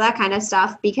financials, all that kind of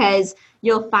stuff, because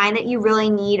you'll find that you really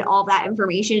need all that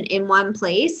information in one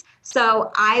place.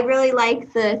 So I really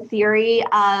like the theory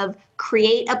of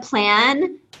create a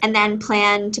plan and then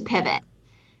plan to pivot.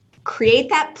 Create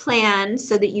that plan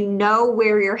so that you know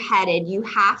where you're headed. You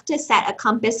have to set a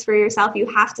compass for yourself. You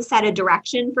have to set a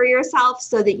direction for yourself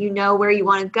so that you know where you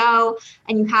want to go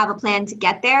and you have a plan to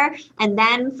get there. And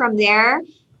then from there,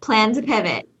 plan to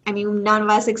pivot. I mean, none of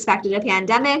us expected a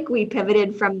pandemic. We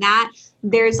pivoted from that.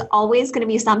 There's always going to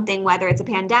be something, whether it's a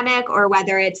pandemic or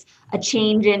whether it's a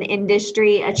change in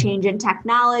industry, a change in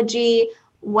technology,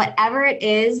 whatever it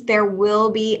is, there will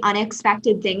be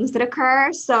unexpected things that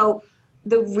occur. So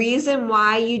the reason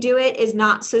why you do it is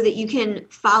not so that you can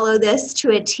follow this to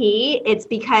a T. It's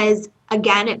because,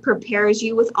 again, it prepares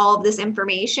you with all of this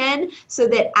information so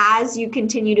that as you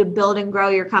continue to build and grow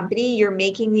your company, you're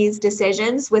making these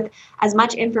decisions with as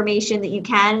much information that you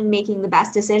can, making the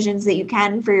best decisions that you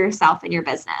can for yourself and your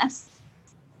business.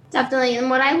 Definitely. And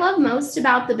what I love most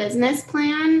about the business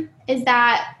plan is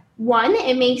that, one,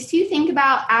 it makes you think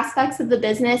about aspects of the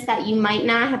business that you might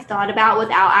not have thought about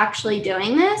without actually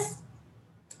doing this.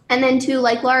 And then two,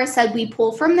 like Laura said, we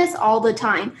pull from this all the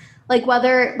time. Like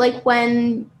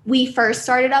when we first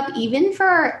started up, even for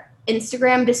our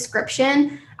Instagram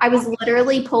description, I was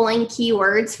literally pulling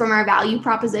keywords from our value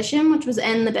proposition, which was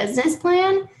in the business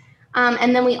plan.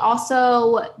 And then we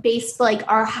also based like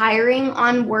our hiring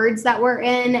on words that we're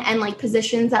in and like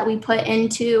positions that we put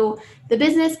into the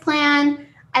business plan.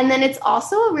 And then it's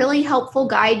also a really helpful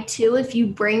guide too if you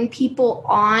bring people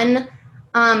on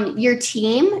your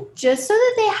team, just so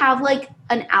that they have like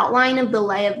an outline of the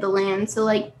lay of the land. So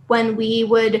like when we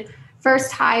would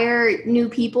first hire new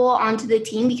people onto the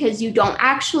team, because you don't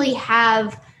actually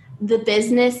have the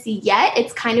business yet,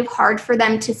 it's kind of hard for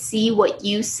them to see what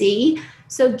you see.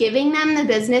 So giving them the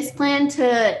business plan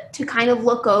to kind of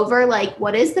look over, like,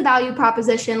 what is the value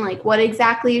proposition? Like, what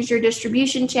exactly is your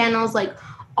distribution channels? Like,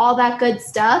 all that good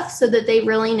stuff, so that they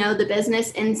really know the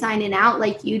business inside and out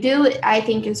like you do, I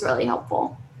think is really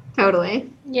helpful.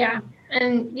 Totally. Yeah.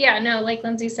 And yeah, no, like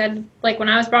Lindsay said, like when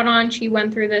I was brought on, she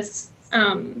went through this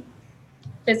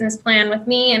business plan with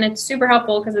me, and it's super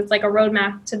helpful because it's like a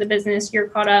roadmap to the business. You're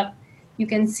caught up. You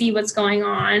can see what's going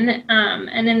on.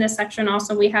 And in this section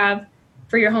also, we have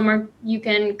for your homework, you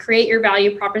can create your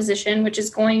value proposition, which is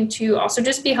going to also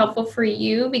just be helpful for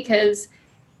you because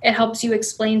it helps you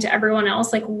explain to everyone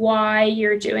else, like, why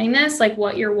you're doing this, like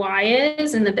what your why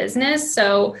is in the business.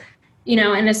 So, you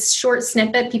know, in a short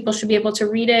snippet, people should be able to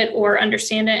read it or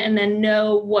understand it and then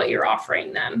know what you're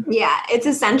offering them. Yeah, it's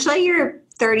essentially your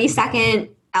 30-second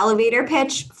elevator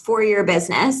pitch for your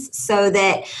business, so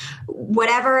that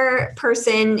whatever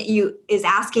person is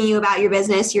asking you about your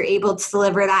business, you're able to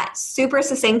deliver that super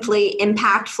succinctly,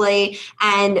 impactfully,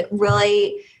 and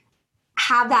really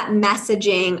have that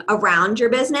messaging around your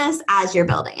business as you're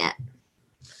building it.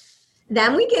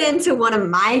 Then we get into one of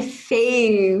my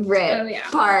favorite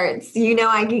parts. You know,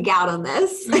 I geek out on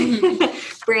this.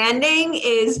 Mm-hmm. Branding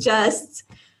is just,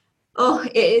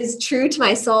 it is true to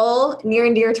my soul, near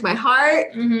and dear to my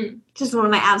heart. Mm-hmm. Just one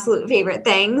of my absolute favorite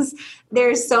things.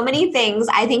 There's so many things.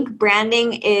 I think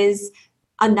branding is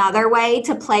another way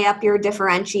to play up your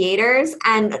differentiators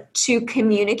and to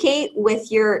communicate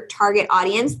with your target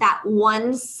audience, that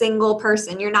one single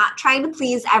person. You're not trying to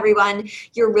please everyone.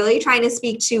 You're really trying to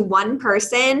speak to one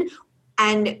person,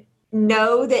 and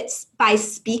know that by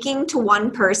speaking to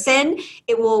one person,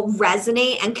 it will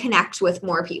resonate and connect with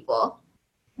more people.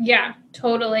 Yeah,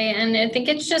 totally. And I think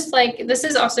it's just like, this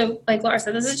is also, like Laura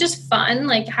said, this is just fun,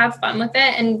 like have fun with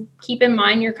it and keep in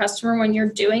mind your customer when you're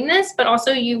doing this, but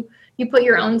also you put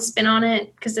your own spin on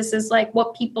it, because this is like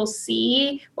what people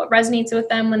see, what resonates with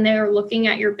them when they're looking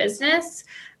at your business.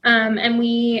 And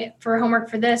we, for homework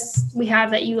for this, we have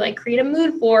that you like create a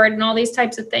mood board and all these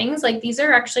types of things. Like these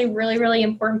are actually really, really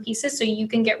important pieces. So you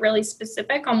can get really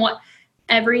specific on what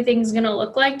everything's going to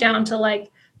look like, down to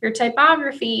like your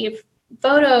typography,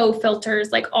 photo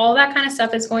filters, like all that kind of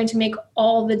stuff is going to make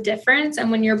all the difference.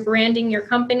 And when you're branding your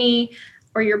company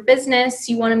or your business,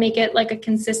 you want to make it like a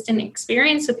consistent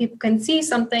experience so people can see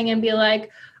something and be like,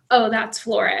 oh, that's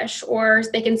Flourish. Or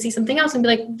they can see something else and be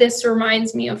like, this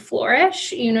reminds me of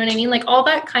Flourish. You know what I mean? Like all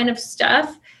that kind of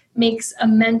stuff makes a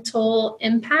mental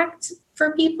impact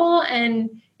for people and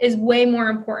is way more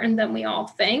important than we all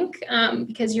think,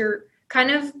 because you're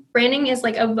kind of, branding is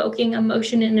like evoking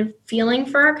emotion and a feeling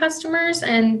for our customers.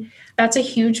 And that's a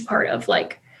huge part of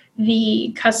like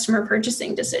the customer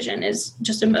purchasing decision, is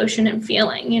just emotion and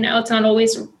feeling. You know, it's not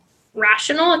always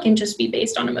rational. It can just be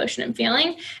based on emotion and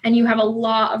feeling. And you have a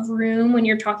lot of room when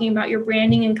you're talking about your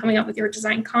branding and coming up with your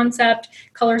design concept,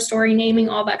 color story, naming,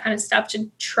 all that kind of stuff, to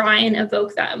try and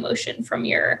evoke that emotion from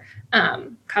your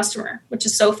customer, which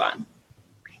is so fun.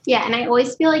 Yeah, and I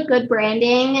always feel like good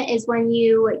branding is when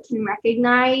you can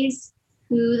recognize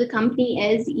who the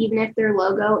company is, even if their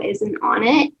logo isn't on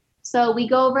it. So we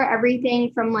go over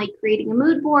everything from like creating a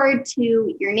mood board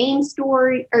to your name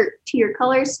story, or to your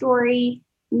color story,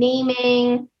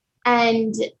 naming,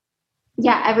 and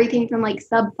everything from like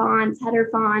sub fonts, header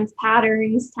fonts,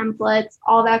 patterns, templates,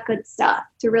 all that good stuff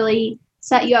to really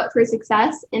set you up for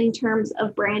success in terms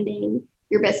of branding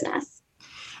your business.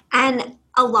 And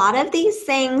a lot of these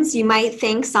things, you might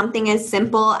think something as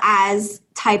simple as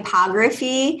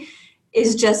typography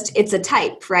is just, it's a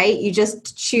type, right? You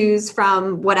just choose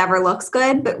from whatever looks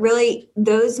good. But really,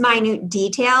 those minute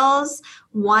details,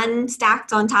 one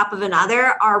stacked on top of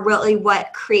another, are really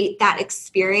what create that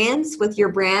experience with your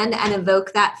brand and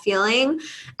evoke that feeling.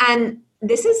 And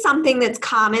this is something that's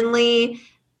commonly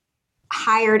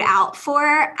hired out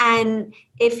for. And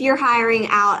if you're hiring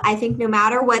out, I think no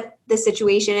matter what the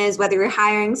situation is, whether you're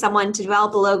hiring someone to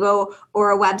develop a logo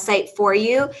or a website for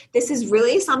you, this is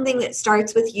really something that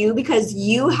starts with you, because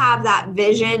you have that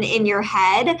vision in your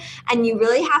head and you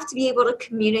really have to be able to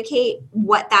communicate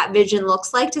what that vision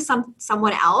looks like to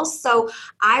someone else. So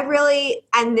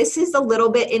and this is a little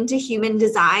bit into human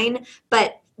design,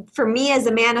 but for me as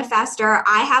a manifestor,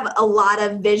 I have a lot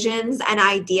of visions and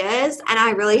ideas, and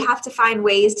I really have to find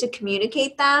ways to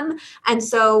communicate them. And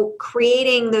so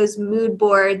creating those mood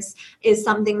boards is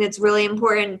something that's really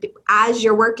important as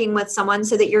you're working with someone,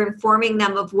 so that you're informing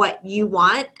them of what you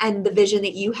want and the vision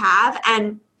that you have.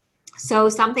 And so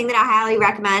something that I highly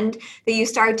recommend that you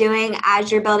start doing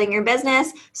as you're building your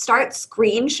business, start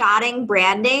screenshotting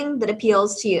branding that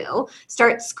appeals to you.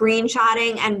 Start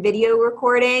screenshotting and video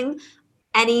recording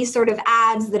any sort of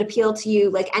ads that appeal to you,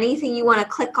 like anything you want to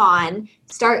click on,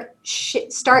 start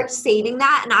saving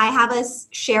that. And I have a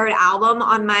shared album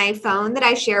on my phone that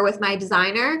I share with my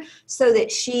designer so that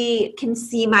she can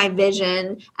see my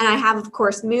vision. And I have, of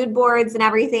course, mood boards and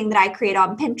everything that I create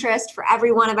on Pinterest for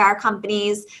every one of our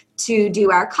companies to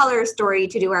do our color story,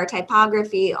 to do our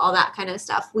typography, all that kind of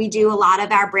stuff. We do a lot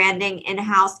of our branding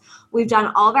in-house. We've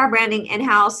done all of our branding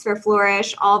in-house for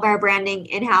Flourish, all of our branding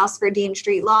in-house for Dean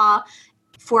Street Law.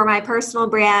 For my personal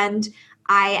brand,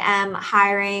 I am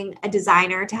hiring a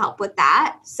designer to help with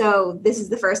that. So this is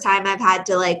the first time I've had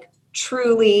to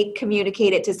truly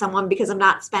communicate it to someone, because I'm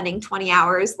not spending 20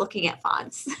 hours looking at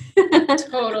fonts.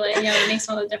 Totally. Yeah, that makes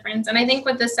all the difference. And I think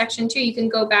with this section too, you can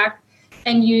go back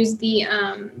and use the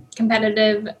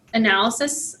competitive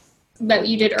analysis that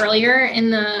you did earlier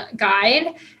in the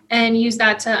guide, and use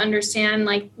that to understand,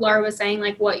 like Laura was saying,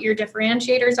 like what your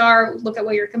differentiators are, look at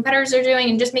what your competitors are doing,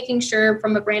 and just making sure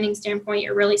from a branding standpoint,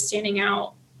 you're really standing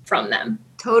out from them.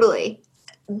 Totally.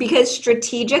 Because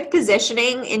strategic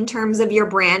positioning in terms of your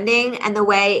branding and the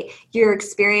way your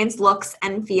experience looks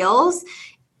and feels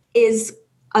is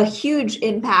a huge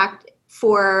impact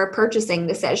for purchasing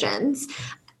decisions.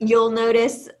 You'll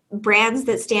notice brands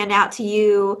that stand out to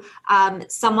you.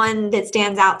 Someone that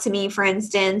stands out to me, for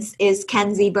instance, is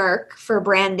Kenzie Burke for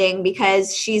branding,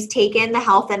 because she's taken the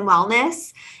health and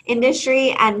wellness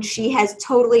industry and she has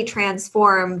totally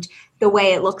transformed the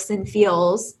way it looks and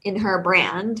feels in her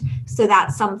brand. So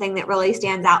that's something that really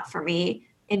stands out for me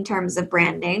in terms of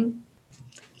branding.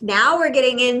 Now we're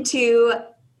getting into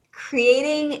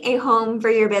creating a home for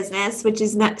your business, which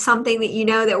is not something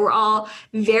that that we're all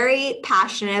very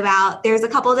passionate about. There's a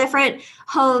couple different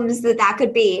homes that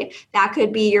could be. That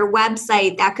could be your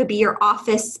website, that could be your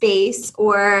office space,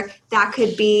 or that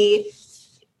could be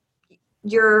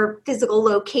your physical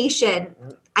location.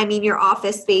 I mean, your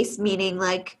office space, meaning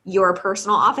like your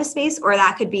personal office space, or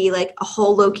that could be like a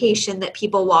whole location that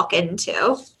people walk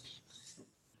into.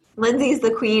 Lindsay's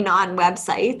the queen on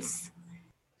websites.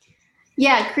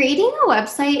 Yeah, creating a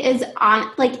website is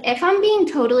if I'm being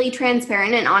totally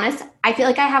transparent and honest, I feel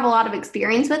like I have a lot of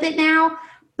experience with it now,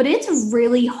 but it's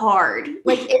really hard.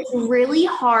 It's really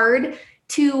hard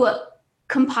to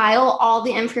compile all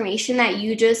the information that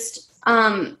you just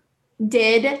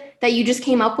that you just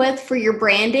came up with for your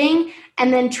branding,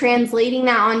 and then translating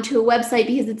that onto a website,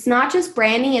 because it's not just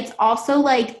branding, it's also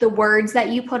like the words that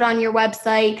you put on your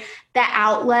website, the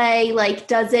outlay,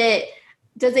 does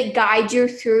it guide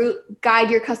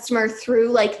your customer through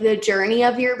like the journey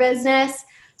of your business?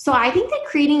 So I think that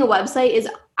creating a website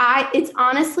it's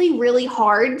honestly really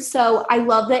hard. So I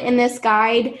love that in this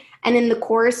guide and in the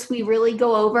course, we really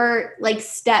go over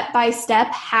step by step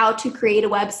how to create a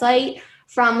website,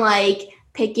 from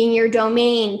picking your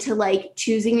domain to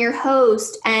choosing your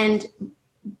host and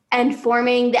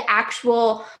forming the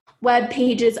actual web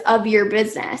pages of your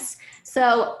business.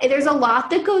 So there's a lot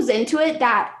that goes into it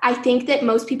that I think that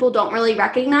most people don't really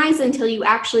recognize until you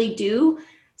actually do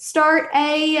start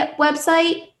a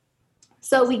website.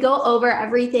 So we go over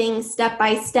everything step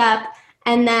by step.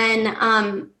 And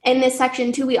then in this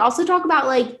section too, we also talk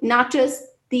about not just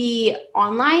the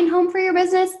online home for your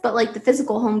business, but the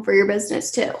physical home for your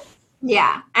business too.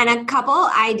 Yeah. And a couple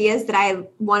ideas that I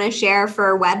want to share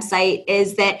for a website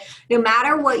is that no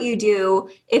matter what you do,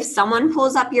 if someone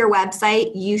pulls up your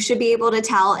website, you should be able to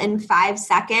tell in 5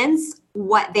 seconds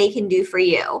what they can do for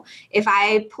you. If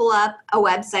I pull up a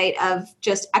website of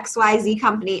just XYZ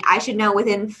company, I should know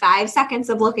within 5 seconds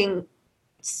of looking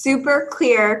super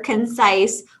clear,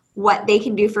 concise, what they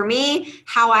can do for me,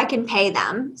 how I can pay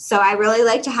them. So I really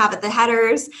like to have the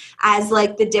headers as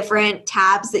like the different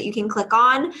tabs that you can click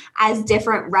on as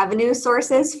different revenue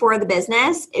sources for the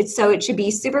business. So it should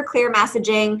be super clear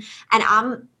messaging. And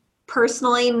I'm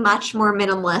personally much more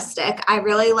minimalistic. I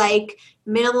really like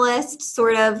minimalist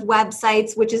sort of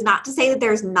websites, which is not to say that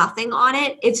there's nothing on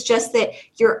it. It's just that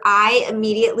your eye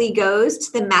immediately goes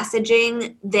to the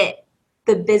messaging that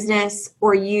the business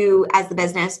or you as the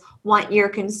business want your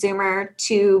consumer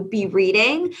to be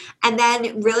reading, and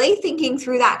then really thinking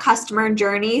through that customer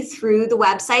journey through the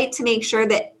website to make sure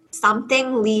that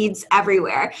something leads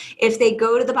everywhere. If they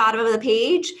go to the bottom of the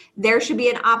page, there should be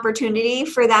an opportunity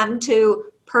for them to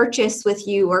purchase with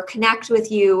you or connect with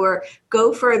you or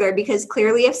go further, because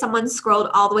clearly if someone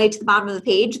scrolled all the way to the bottom of the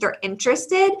page, they're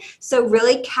interested. So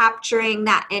really capturing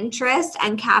that interest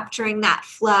and capturing that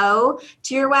flow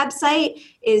to your website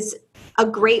is a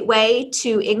great way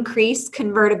to increase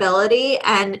convertibility,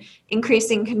 and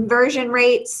increasing conversion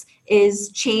rates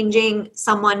is changing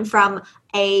someone from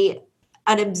an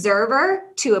observer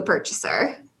to a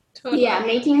purchaser. Totally. Yeah,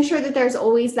 making sure that there's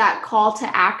always that call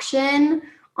to action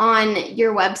on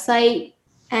your website,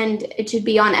 and it should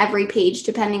be on every page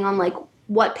depending on like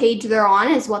what page they're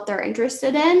on is what they're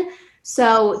interested in.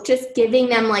 So just giving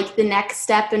them like the next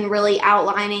step and really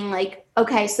outlining like,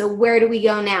 okay, so where do we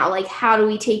go now? Like, how do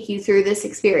we take you through this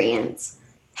experience?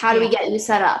 How do we get you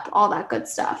set up? All that good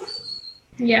stuff.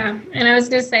 Yeah. And I was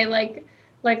going to say, like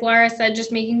Laura said,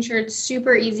 just making sure it's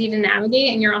super easy to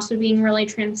navigate, and you're also being really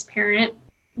transparent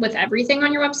with everything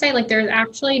on your website. Like, there's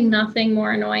actually nothing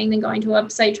more annoying than going to a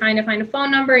website, trying to find a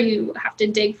phone number. You have to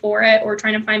dig for it, or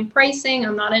trying to find pricing.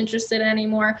 I'm not interested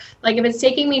anymore. Like, if it's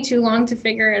taking me too long to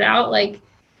figure it out, like,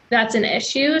 that's an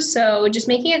issue. So just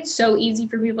making it so easy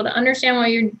for people to understand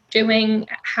what you're doing,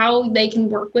 how they can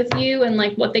work with you, and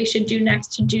like what they should do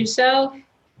next to do so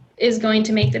is going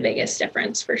to make the biggest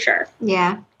difference for sure.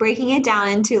 Yeah. Breaking it down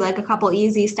into like a couple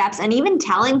easy steps, and even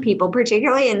telling people,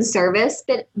 particularly in service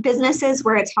businesses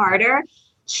where it's harder,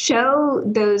 show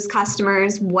those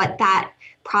customers what that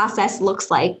process looks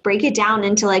like. Break it down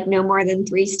into like no more than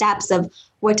 3 steps of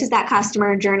what does that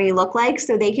customer journey look like,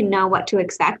 so they can know what to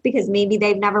expect, because maybe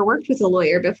they've never worked with a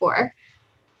lawyer before.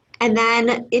 And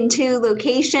then into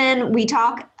location, we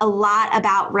talk a lot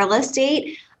about real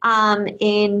estate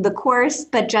in the course,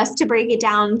 but just to break it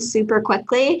down super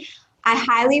quickly, I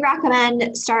highly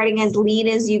recommend starting as lean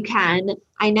as you can.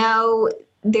 I know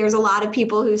there's a lot of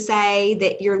people who say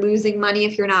that you're losing money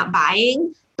if you're not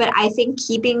buying, but I think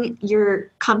keeping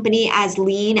your company as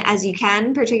lean as you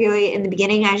can, particularly in the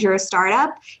beginning as you're a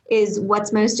startup, is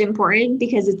what's most important,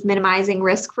 because it's minimizing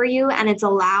risk for you, and it's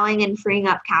allowing and freeing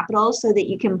up capital so that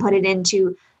you can put it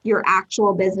into your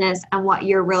actual business and what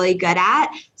you're really good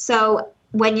at. So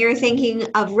when you're thinking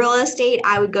of real estate,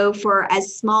 I would go for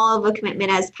as small of a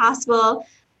commitment as possible.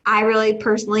 I really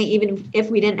personally, even if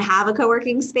we didn't have a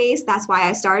co-working space, that's why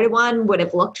I started one, would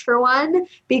have looked for one,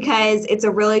 because it's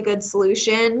a really good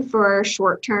solution for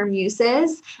short-term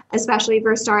uses, especially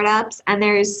for startups. And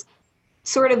there's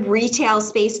sort of retail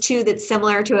space too that's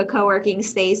similar to a co-working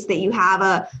space, that you have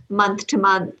a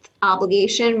month-to-month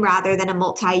obligation rather than a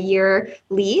multi-year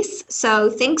lease. So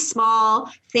think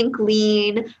small, think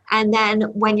lean, and then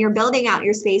when you're building out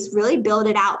your space, really build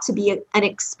it out to be an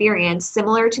experience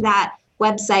similar to that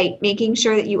website, making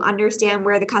sure that you understand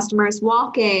where the customer is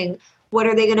walking, what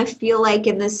are they going to feel like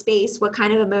in this space, what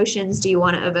kind of emotions do you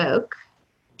want to evoke.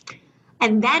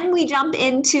 And then we jump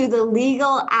into the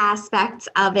legal aspects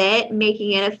of it,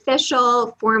 making it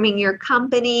official, forming your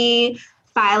company,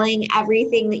 filing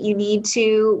everything that you need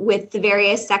to with the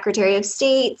various Secretary of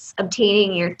States,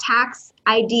 obtaining your tax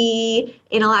ID,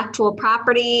 intellectual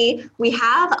property. We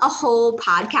have a whole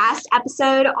podcast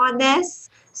episode on this.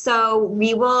 So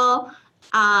we will,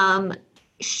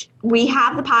 we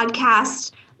have the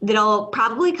podcast that'll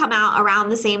probably come out around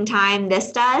the same time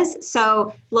this does.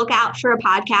 So look out for a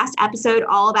podcast episode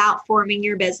all about forming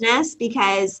your business,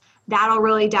 because that'll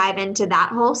really dive into that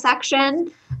whole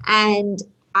section. And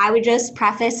I would just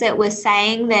preface it with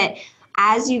saying that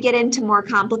as you get into more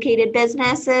complicated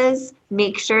businesses,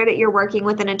 make sure that you're working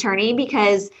with an attorney,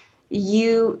 because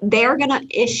they're going to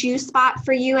issue spot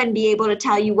for you and be able to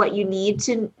tell you what you need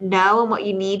to know and what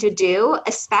you need to do,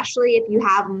 especially if you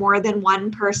have more than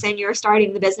one person you're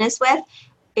starting the business with.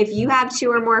 If you have 2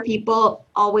 or more people,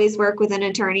 always work with an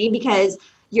attorney, because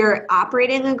your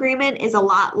operating agreement is a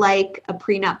lot like a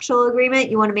prenuptial agreement.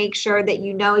 You want to make sure that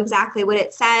you know exactly what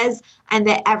it says and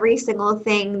that every single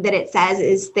thing that it says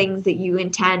is things that you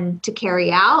intend to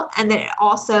carry out, and that it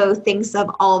also thinks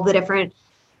of all the different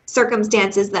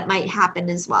circumstances that might happen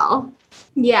as well.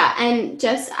 Yeah, and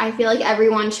just I feel like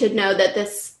everyone should know that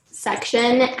this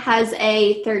section has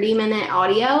a 30-minute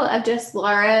audio of just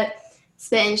Laura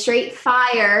spitting straight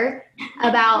fire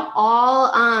about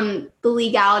all the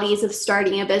legalities of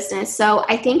starting a business. So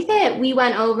I think that we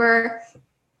went over,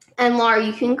 and Laura,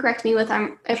 you can correct me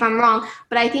if I'm wrong,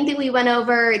 but I think that we went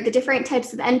over the different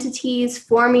types of entities,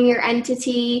 forming your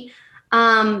entity,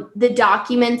 the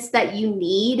documents that you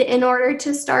need in order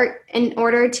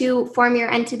to form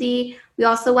your entity. We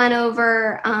also went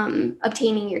over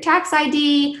obtaining your tax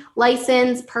ID,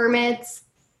 license, permits.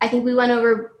 I think we went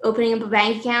over opening up a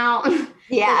bank account.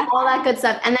 Yeah. All that good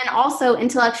stuff. And then also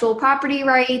intellectual property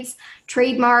rights,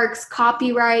 trademarks,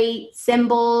 copyright,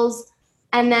 symbols.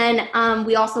 And then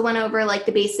we also went over like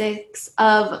the basics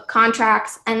of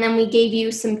contracts. And then we gave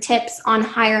you some tips on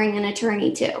hiring an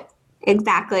attorney too.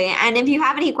 Exactly. And if you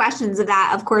have any questions of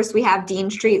that, of course, we have Dean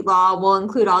Street Law. We'll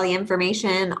include all the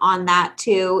information on that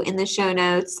too in the show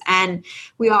notes. And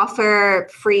we offer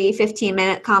free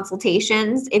 15-minute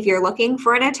consultations if you're looking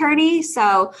for an attorney.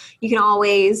 So you can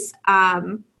always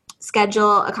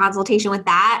schedule a consultation with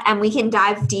that, and we can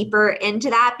dive deeper into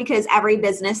that because every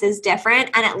business is different.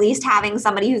 And at least having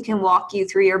somebody who can walk you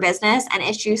through your business and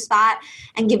issue spot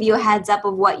and give you a heads up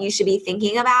of what you should be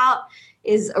thinking about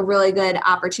is a really good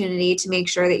opportunity to make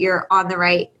sure that you're on the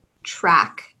right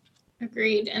track.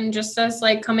 Agreed. And just as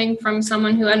like coming from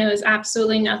someone who knows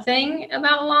absolutely nothing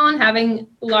about law, and having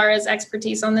Laura's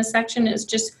expertise on this section is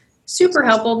just super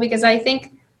helpful, because I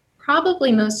think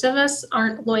probably most of us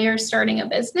aren't lawyers starting a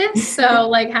business. So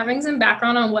like having some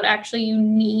background on what actually you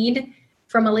need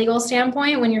from a legal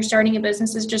standpoint when you're starting a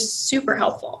business is just super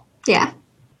helpful. Yeah.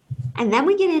 And then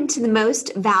we get into the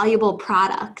most viable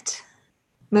product.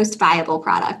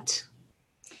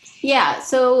 Yeah,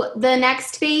 so the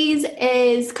next phase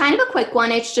is kind of a quick one.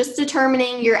 It's just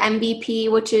determining your MVP,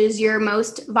 which is your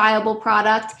most viable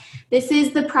product. This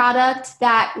is the product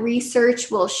that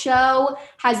research will show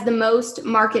has the most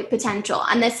market potential.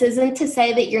 And this isn't to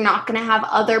say that you're not going to have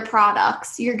other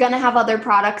products. You're going to have other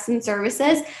products and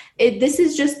services. This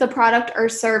is just the product or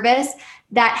service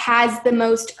that has the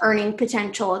most earning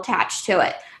potential attached to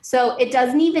it. So it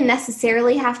doesn't even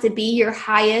necessarily have to be your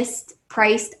highest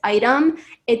priced item.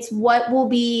 It's what will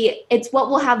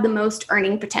have the most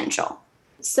earning potential.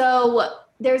 So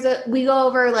we go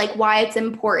over like why it's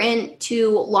important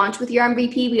to launch with your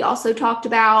MVP. We also talked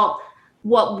about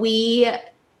what we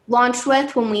launched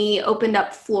with when we opened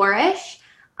up Flourish.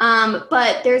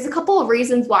 But there's a couple of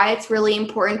reasons why it's really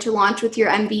important to launch with your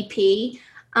MVP.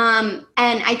 And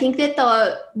I think that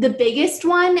the biggest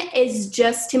one is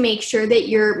just to make sure that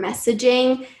your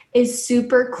messaging is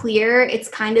super clear. It's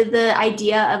kind of the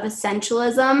idea of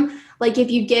essentialism. Like if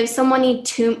you give someone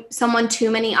too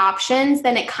many options,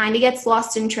 then it kind of gets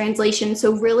lost in translation.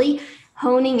 So really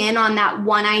honing in on that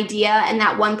one idea and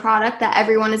that one product that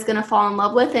everyone is going to fall in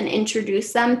love with, and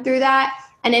introduce them through that,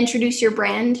 and introduce your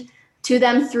brand to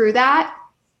them through that,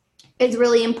 is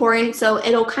really important. So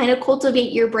it'll kind of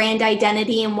cultivate your brand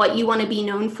identity and what you want to be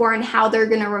known for, and how they're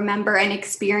going to remember and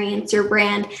experience your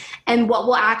brand, and what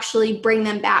will actually bring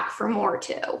them back for more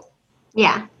too.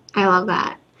 Yeah, I love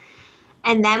that.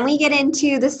 And then we get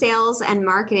into the sales and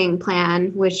marketing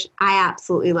plan, which I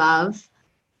absolutely love.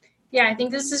 Yeah, I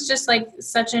think this is just like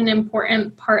such an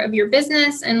important part of your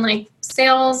business, and like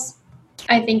sales,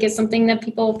 I think, is something that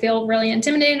people feel really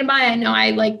intimidated by. I know I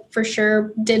like for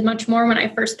sure did much more when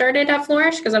I first started at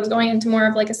Flourish, because I was going into more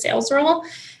of like a sales role,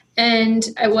 and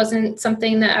it wasn't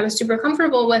something that I was super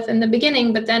comfortable with in the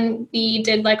beginning. But then we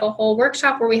did like a whole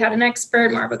workshop where we had an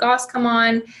expert, Marva Goss, come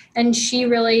on, and she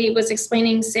really was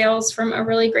explaining sales from a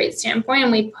really great standpoint.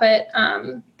 And we put,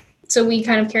 so we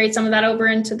kind of carried some of that over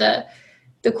into the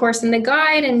course and the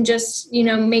guide, and just,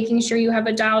 making sure you have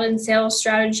a dialed in sales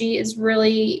strategy is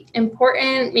really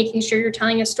important. Making sure you're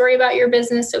telling a story about your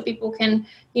business so people can,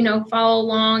 follow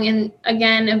along, and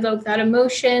again, evoke that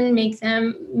emotion, make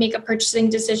them make a purchasing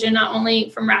decision, not only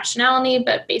from rationality,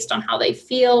 but based on how they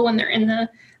feel when they're in the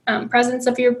presence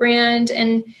of your brand,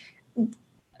 and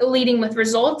leading with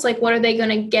results. Like, what are they going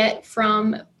to get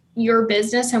from your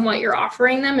business, and what you're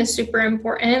offering them is super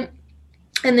important.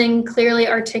 And then clearly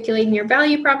articulating your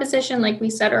value proposition, like we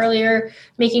said earlier,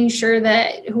 making sure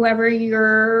that whoever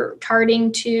you're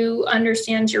targeting to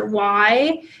understands your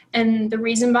why and the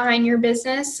reason behind your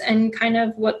business, and kind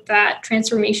of what that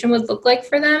transformation would look like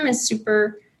for them is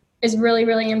super is really,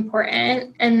 really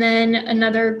important. And then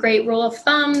another great rule of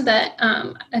thumb that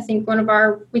I think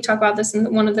we talk about this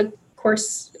in one of the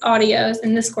course audios,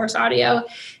 in this course audio,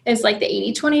 is like the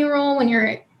 80-20 rule. When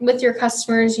you're with your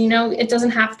customers, it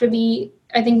doesn't have to be,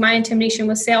 I think my intimidation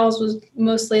with sales was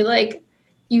mostly like,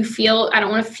 I don't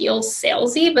want to feel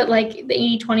salesy, but like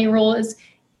the 80-20 rule is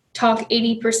talk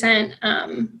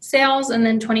 80% sales and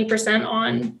then 20%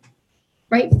 on,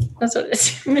 right? That's what it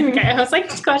is. Okay, I was like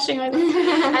questioning myself.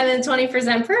 And then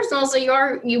 20% personal. So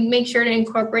you make sure to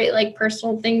incorporate like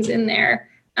personal things in there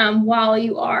while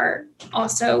you are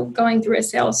also going through a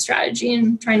sales strategy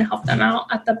and trying to help them out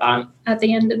at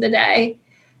the end of the day.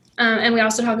 And we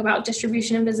also talk about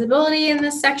distribution and visibility in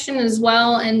this section as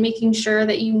well, and making sure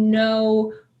that you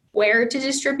know where to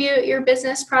distribute your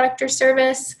business, product, or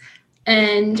service,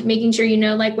 and making sure you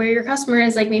know like where your customer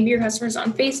is. Like maybe your customer is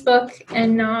on Facebook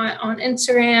and not on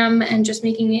Instagram, and just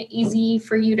making it easy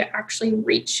for you to actually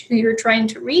reach who you're trying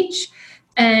to reach,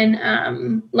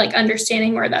 and like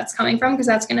understanding where that's coming from, because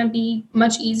that's going to be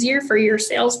much easier for your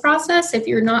sales process if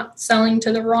you're not selling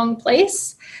to the wrong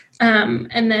place.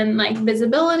 And then like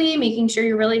visibility, making sure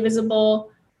you're really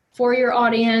visible for your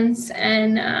audience.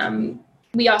 And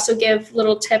we also give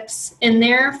little tips in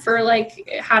there for like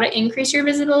how to increase your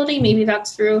visibility. Maybe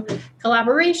that's through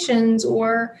collaborations,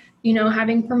 or,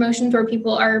 having promotions where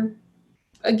people are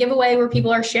a giveaway where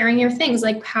people are sharing your things,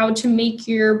 like how to make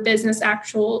your business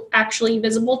actually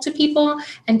visible to people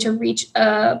and to reach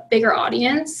a bigger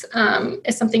audience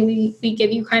is something we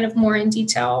give you kind of more in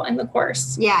detail in the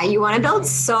course. Yeah, you want to build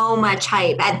so much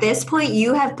hype. At this point,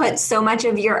 you have put so much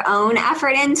of your own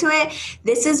effort into it.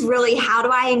 This is really, how do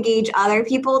I engage other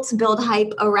people to build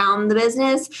hype around the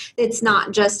business? It's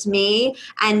not just me,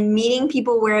 and meeting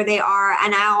people where they are.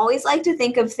 And I always like to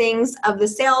think of things of the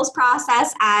sales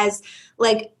process as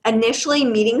like initially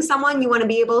meeting someone, you want to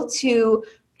be able to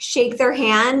shake their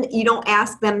hand. You don't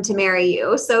ask them to marry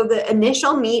you. So the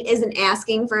initial meet isn't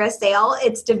asking for a sale.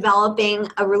 It's developing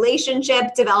a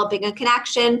relationship, developing a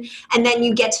connection, and then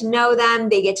you get to know them,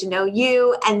 they get to know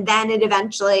you, and then it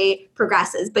eventually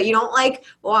progresses. But you don't like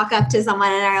walk up to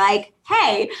someone and are like,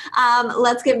 hey,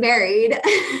 let's get married.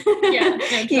 Yeah,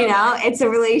 totally. It's a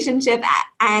relationship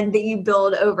and that you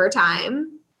build over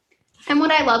time. And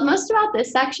what I love most about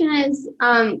this section is,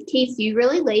 Case, you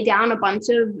really lay down a bunch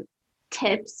of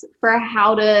tips for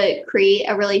how to create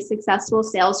a really successful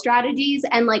sales strategies.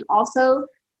 And like also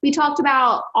we talked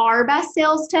about our best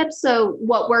sales tips. So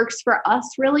what works for us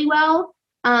really well.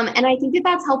 And I think that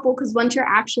that's helpful because once you're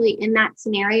actually in that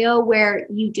scenario where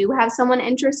you do have someone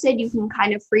interested, you can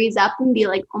kind of freeze up and be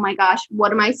like, oh my gosh,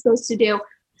 what am I supposed to do?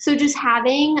 So just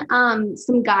having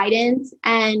some guidance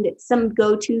and some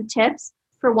go-to tips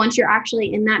for once you're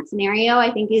actually in that scenario,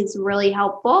 I think is really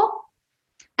helpful.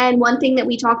 And one thing that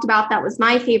we talked about that was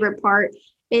my favorite part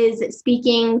is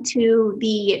speaking to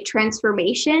the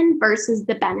transformation versus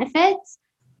the benefits.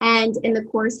 And in the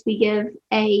course, we give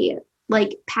a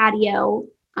like patio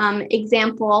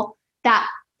example that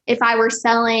if I were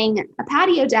selling a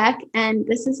patio deck, and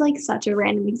this is like such a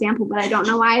random example, but I don't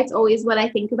know why it's always what I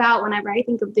think about whenever I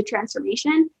think of the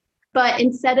transformation. But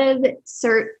instead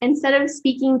of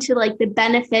speaking to like the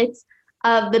benefits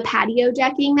of the patio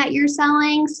decking that you're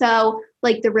selling, so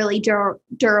like the really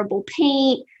durable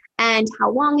paint and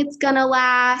how long it's going to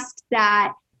last,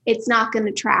 that it's not going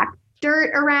to track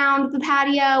dirt around the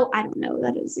patio. I don't know,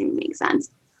 that doesn't even make sense.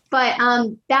 But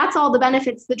that's all the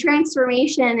benefits. The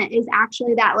transformation is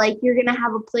actually that like you're going to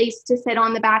have a place to sit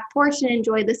on the back porch and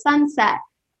enjoy the sunset.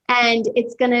 And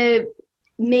it's going to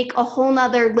make a whole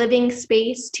nother living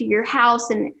space to your house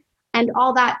and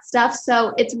all that stuff.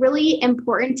 So it's really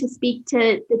important to speak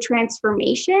to the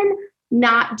transformation,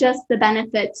 not just the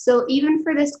benefits. So even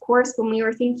for this course, when we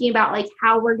were thinking about like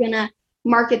how we're going to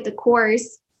market the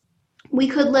course, we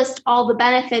could list all the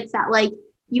benefits that like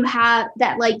you have,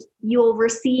 that like you'll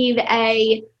receive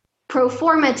a pro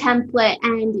forma template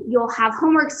and you'll have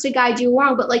homeworks to guide you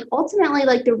along. But like ultimately,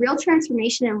 like the real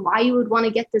transformation and why you would want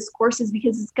to get this course is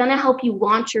because it's going to help you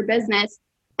launch your business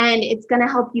and it's going to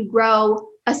help you grow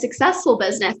a successful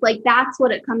business. Like that's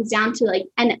what it comes down to. Like,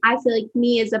 and I feel like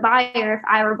me as a buyer, if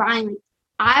I were buying, like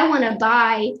I want to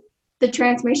buy the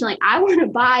transformation. Like I want to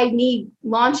buy me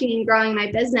launching and growing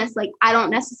my business. Like I don't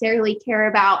necessarily care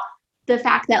about the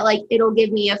fact that like it'll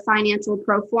give me a financial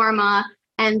pro forma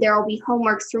and there will be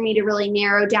homeworks for me to really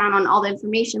narrow down on all the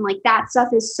information. Like that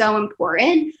stuff is so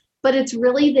important, but it's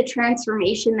really the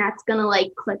transformation that's going to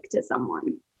like click to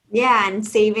someone. Yeah, and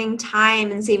saving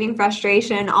time and saving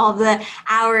frustration, all the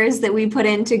hours that we put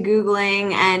into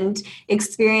Googling and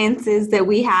experiences that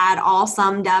we had all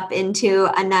summed up into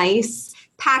a nice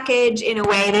package in a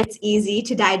way that's easy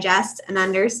to digest and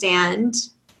understand.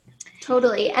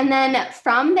 Totally. And then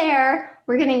from there,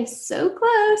 we're getting so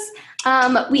close.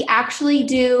 We actually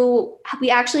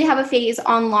have a phase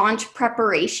on launch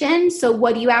preparation. So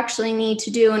what do you actually need to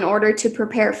do in order to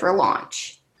prepare for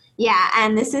launch? Yeah,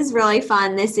 and this is really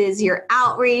fun. This is your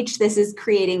outreach. This is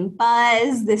creating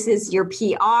buzz. This is your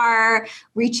PR,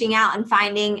 reaching out and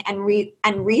finding and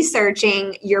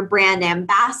researching your brand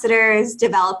ambassadors,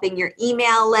 developing your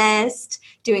email list,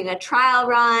 doing a trial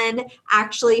run,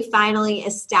 actually finally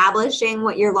establishing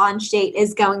what your launch date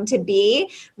is going to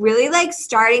be, really like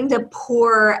starting to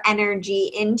pour energy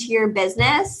into your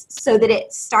business so that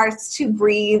it starts to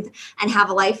breathe and have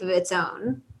a life of its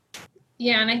own.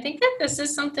 Yeah, and I think that this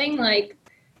is something like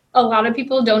a lot of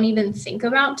people don't even think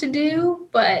about to do,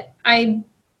 but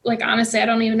honestly, I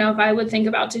don't even know if I would think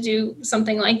about to do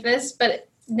something like this, but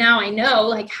now I know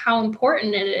like how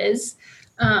important it is.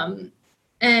 And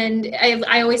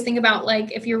I always think about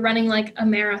like if you're running like a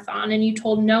marathon and you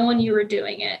told no one you were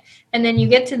doing it, and then you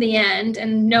get to the end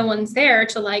and no one's there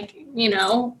to like,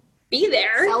 be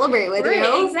there. Celebrate with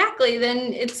you. Exactly.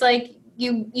 Then it's like,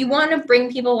 you want to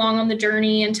bring people along on the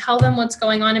journey and tell them what's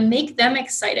going on and make them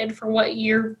excited for what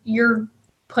you're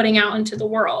putting out into the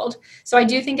world. So I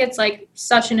do think it's like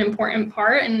such an important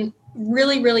part and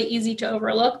really, really easy to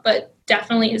overlook, but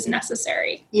definitely is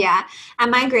necessary. Yeah.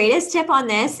 And my greatest tip on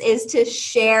this is to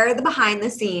share the behind the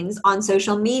scenes on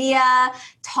social media,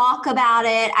 talk about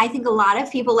it. I think a lot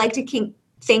of people like to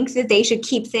think that they should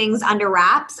keep things under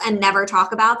wraps and never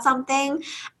talk about something,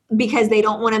 because they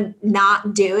don't want to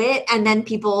not do it. And then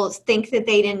people think that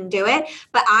they didn't do it.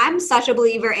 But I'm such a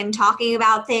believer in talking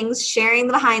about things, sharing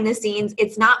the behind the scenes.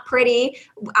 It's not pretty.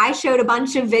 I showed a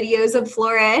bunch of videos of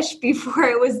Flourish before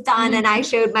it was done, and I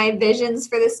showed my visions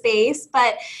for the space.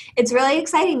 But it's really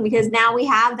exciting because now we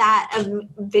have that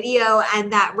video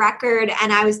and that record.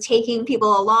 And I was taking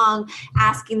people along,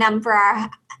 asking them for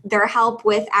their help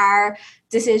with our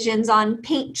decisions on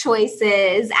paint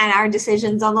choices and our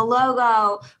decisions on the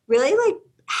logo. Really like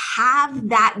have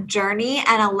that journey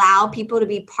and allow people to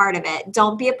be part of it.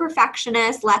 Don't be a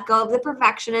perfectionist. Let go of the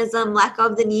perfectionism. Let go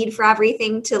of the need for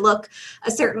everything to look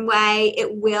a certain way.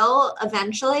 It will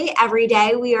eventually. Every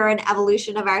day we are an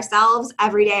evolution of ourselves.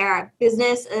 Every day our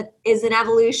business is an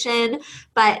evolution.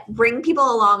 But bring people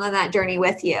along on that journey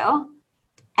with you.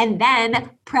 And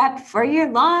then prep for your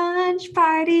launch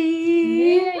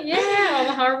party. Yeah. All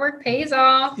the hard work pays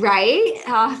off. Right?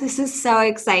 Oh, this is so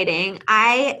exciting.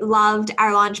 I loved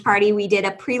our launch party. We did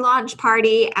a pre-launch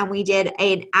party and we did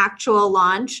an actual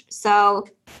launch. So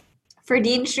for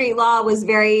Dean Street Law was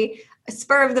very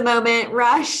spur of the moment,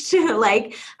 rushed.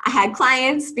 Like I had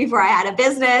clients before I had a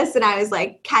business and I was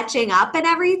like catching up and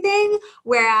everything.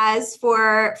 Whereas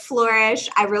for Flourish,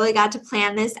 I really got to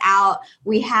plan this out.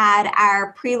 We had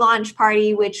our pre-launch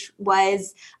party, which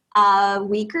was a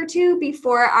week or two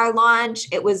before our launch.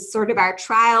 It was sort of our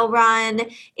trial run.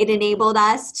 It enabled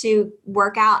us to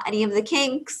work out any of the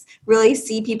kinks, really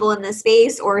see people in the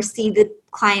space or see the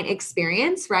client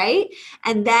experience, right?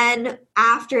 And then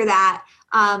after that,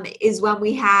 is when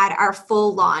we had our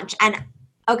full launch. And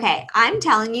okay, I'm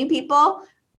telling you people,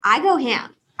 I go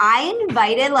ham. I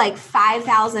invited like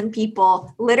 5,000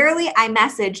 people. Literally, I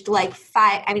messaged like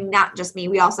not just me.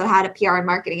 We also had a PR and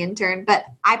marketing intern, but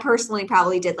I personally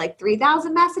probably did like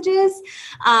 3,000 messages.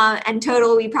 And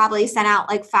total, we probably sent out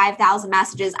like 5,000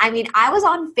 messages. I mean, I was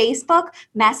on Facebook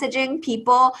messaging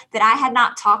people that I had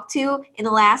not talked to in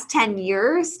the last 10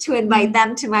 years to invite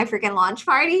them to my freaking launch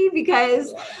party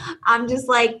because I'm just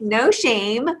like, no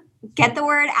shame. Get the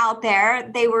word out there.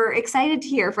 They were excited to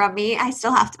hear from me. I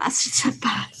still have to message them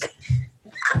back.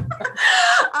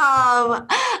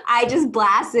 I just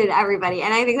blasted everybody.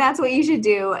 And I think that's what you should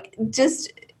do.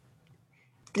 Just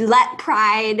let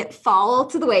pride fall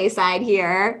to the wayside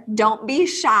here. Don't be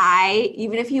shy.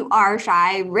 Even if you are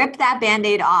shy, rip that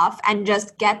Band-Aid off and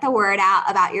just get the word out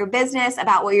about your business,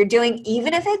 about what you're doing.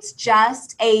 Even if it's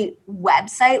just a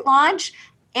website launch,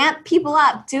 amp people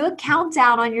up, do a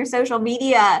countdown on your social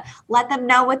media, let them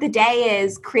know what the day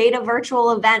is, create a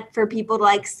virtual event for people to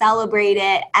like celebrate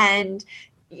it and,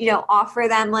 offer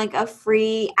them like a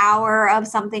free hour of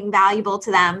something valuable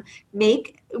to them.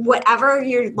 Make whatever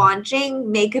you're launching,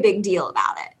 make a big deal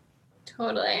about it.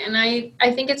 Totally. And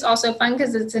I think it's also fun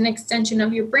because it's an extension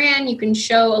of your brand. You can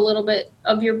show a little bit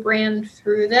of your brand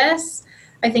through this.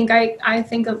 I think I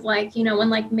think of like, when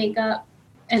like makeup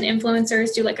and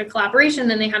influencers do like a collaboration,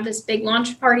 then they have this big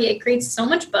launch party. It creates so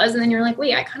much buzz. And then you're like,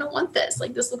 wait, I kind of want this.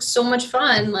 Like, this looks so much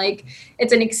fun. Like,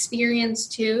 it's an experience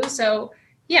too. So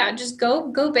yeah, just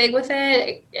go big with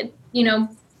it.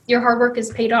 your hard work is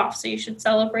paid off. So you should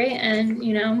celebrate and,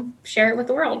 you know, share it with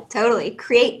the world. Totally.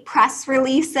 Create press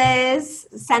releases,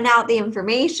 send out the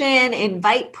information,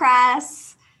 invite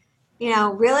press, you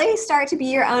know, really start to be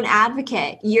your own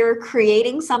advocate. You're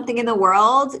creating something in the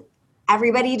world.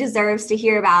 Everybody deserves to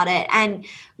hear about it, and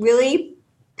really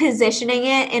positioning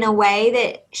it in a way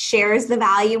that shares the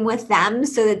value with them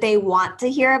so that they want to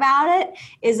hear about it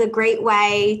is a great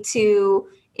way to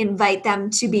invite them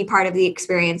to be part of the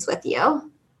experience with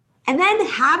you. And then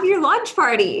have your launch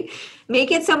party.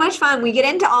 Make it so much fun. We get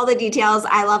into all the details.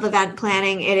 I love event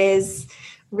planning. It is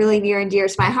really near and dear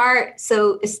to my heart.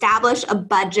 So establish a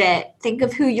budget. Think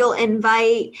of who you'll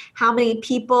invite. How many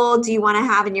people do you want to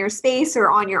have in your space or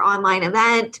on your online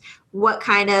event? What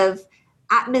kind of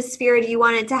atmosphere do you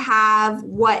want it to have?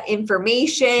 What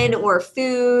information or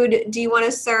food do you want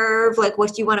to serve? Like,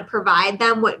 what do you want to provide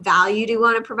them? What value do you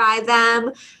want to provide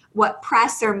them? What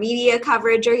press or media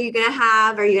coverage are you going to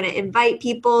have? Are you going to invite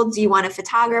people? Do you want a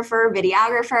photographer,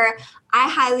 videographer? I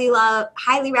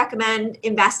highly recommend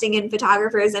investing in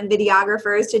photographers and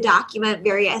videographers to document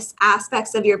various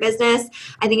aspects of your business.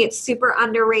 I think it's super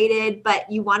underrated,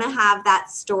 but you want to have that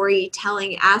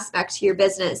storytelling aspect to your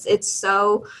business. It's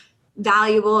so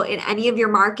valuable in any of your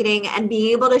marketing, and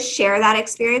being able to share that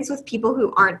experience with people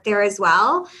who aren't there as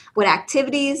well. What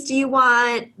activities do you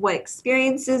want? What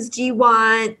experiences do you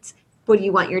want? What do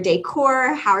you want your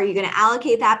decor? How are you going to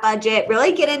allocate that budget?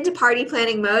 Really get into party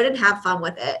planning mode and have fun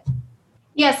with it.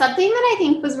 Yeah, something that I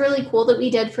think was really cool that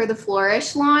we did for the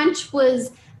Flourish launch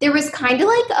was there was kind of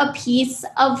like a piece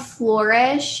of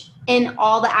Flourish in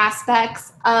all the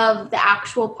aspects of the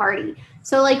actual party.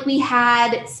 So like we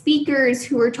had speakers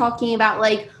who were talking about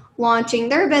like launching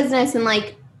their business and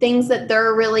like things that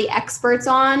they're really experts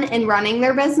on and running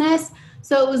their business.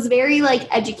 So it was very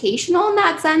like educational in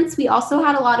that sense. We also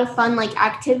had a lot of fun like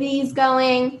activities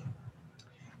going.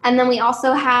 And then we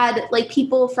also had like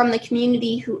people from the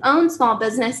community who own small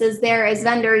businesses there as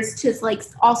vendors to like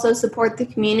also support the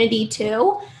community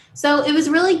too. So it was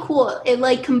really cool. It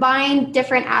like combined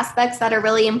different aspects that are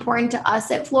really important to us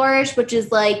at Flourish, which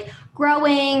is like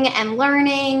growing and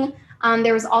learning.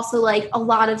 There was also like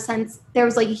there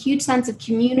was like a huge sense of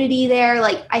community there.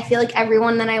 Like I feel like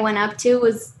everyone that I went up to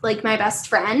was like my best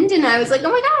friend, and I was like,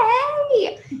 oh my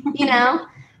God, hey, you know?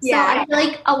 Yeah. So I feel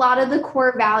like a lot of the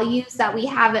core values that we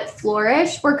have at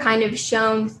Flourish were kind of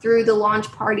shown through the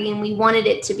launch party, and we wanted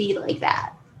it to be like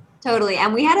that. Totally.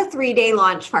 And we had a 3-day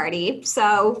launch party.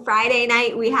 So Friday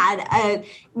night, we had a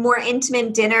more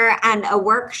intimate dinner and a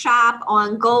workshop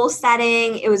on goal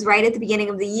setting. It was right at the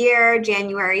beginning of the year,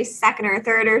 January 2nd or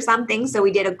 3rd or something. So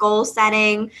we did a goal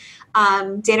setting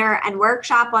dinner and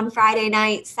workshop on Friday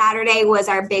night. Saturday was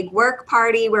our big work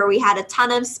party where we had a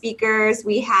ton of speakers.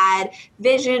 We had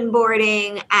vision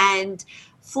boarding and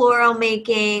floral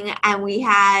making, and we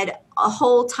had a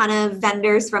whole ton of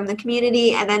vendors from the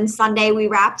community. And then Sunday we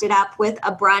wrapped it up with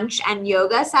a brunch and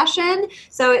yoga session.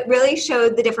 So it really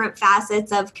showed the different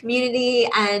facets of community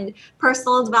and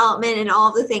personal development and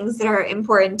all the things that are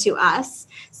important to us.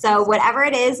 So whatever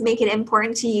it is, make it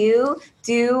important to you.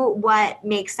 Do what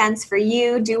makes sense for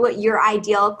you. Do what your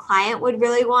ideal client would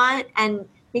really want, and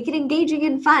make it engaging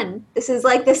and fun. This is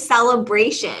like the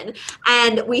celebration.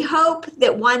 And we hope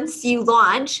that once you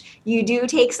launch, you do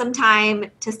take some time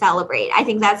to celebrate. I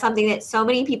think that's something that so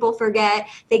many people forget.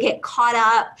 They get caught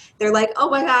up. They're like, oh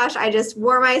my gosh, I just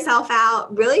wore myself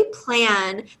out. Really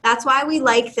plan. That's why we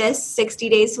like this 60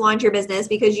 days to launch your business,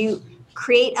 because you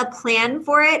create a plan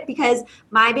for it. Because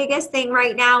my biggest thing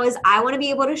right now is I want to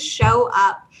be able to show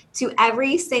up to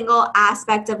every single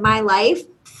aspect of my life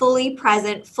fully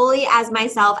present, fully as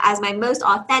myself, as my most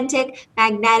authentic,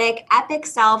 magnetic, epic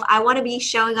self. I want to be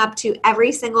showing up to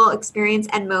every single experience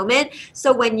and moment.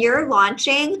 So when you're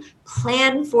launching,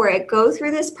 plan for it. Go through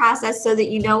this process so that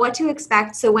you know what to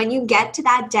expect. So when you get to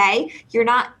that day, you're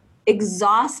not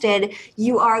exhausted.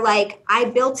 You are like, I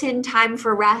built in time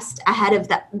for rest ahead of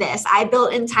this. I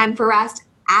built in time for rest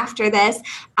after this.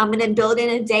 I'm going to build in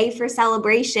a day for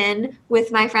celebration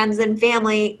with my friends and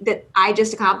family that I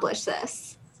just accomplished this.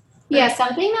 Yeah,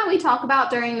 something that we talk about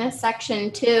during this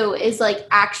section too is like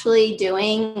actually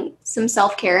doing some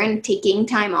self-care and taking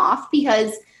time off,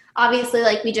 because obviously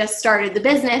like we just started the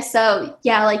business. So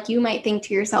yeah, like you might think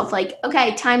to yourself like,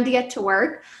 okay, time to get to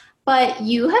work. But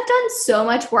you have done so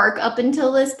much work up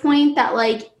until this point that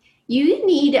like you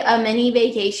need a mini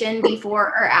vacation before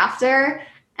or after.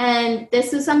 And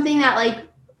this is something that like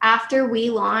after we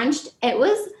launched, it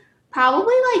was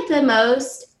probably like the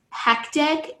most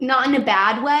hectic, not in a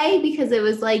bad way, because it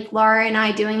was like Laura and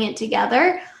I doing it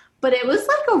together, but it was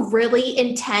like a really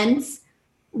intense,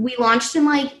 we launched in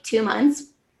like 2 months,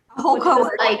 A whole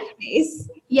co-working space.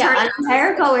 Yeah, an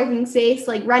entire co-working space,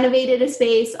 like renovated a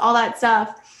space, all that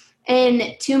stuff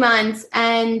in 2 months.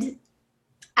 And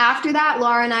after that,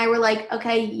 Laura and I were like,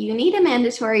 okay, you need a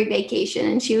mandatory vacation.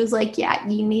 And she was like, yeah,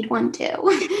 you need one too.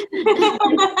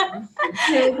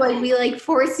 It was like, we like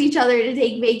forced each other to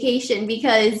take vacation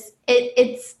because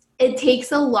it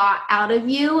takes a lot out of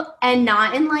you, and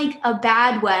not in like a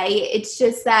bad way. It's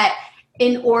just that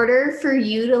in order for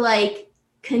you to like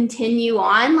continue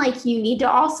on, like you need to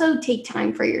also take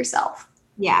time for yourself.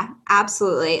 Yeah,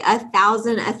 absolutely.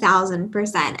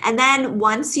 1,000%. And then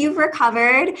once you've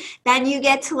recovered, then you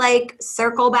get to like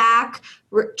circle back,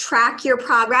 track your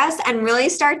progress, and really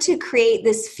start to create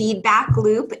this feedback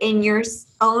loop in your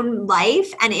own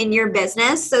life and in your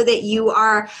business so that you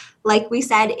are, like we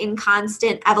said, in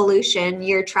constant evolution.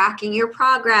 You're tracking your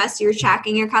progress, you're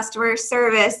tracking your customer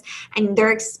service and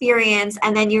their experience,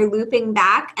 and then you're looping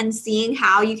back and seeing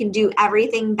how you can do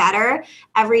everything better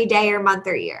every day or month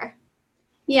or year.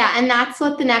 Yeah, and that's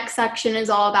what the next section is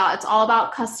all about. It's all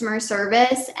about customer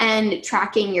service and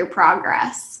tracking your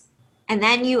progress. And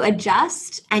then you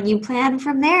adjust and you plan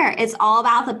from there. It's all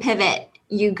about the pivot.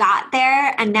 You got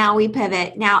there and now we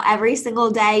pivot. Now every single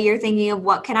day you're thinking of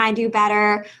what can I do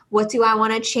better? What do I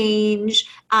want to change?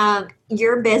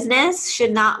 Your business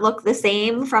should not look the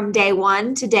same from day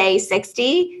 1 to day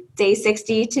 60, day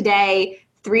 60 to day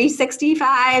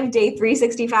 365, day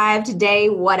 365 to day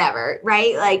whatever,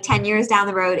 right? Like 10 years down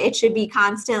the road, it should be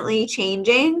constantly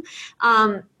changing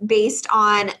based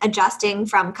on adjusting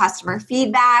from customer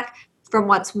feedback, from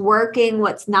what's working,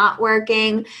 what's not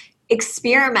working.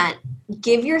 Experiment.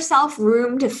 Give yourself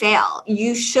room to fail.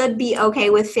 You should be okay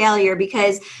with failure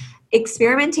because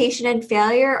experimentation and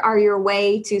failure are your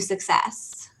way to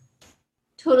success.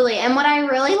 Totally. And what I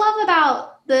really love about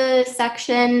the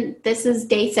section, this is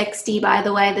day 60, by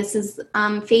the way. This is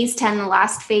phase 10, the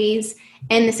last phase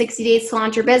in the 60 days to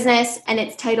launch your business, and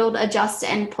it's titled Adjust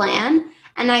and Plan.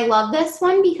 And I love this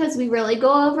one because we really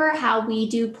go over how we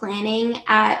do planning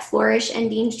at Flourish and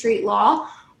Dean Street Law,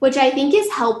 which I think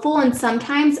is helpful. And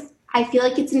sometimes I feel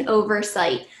like it's an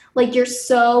oversight. Like you're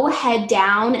so head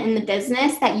down in the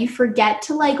business that you forget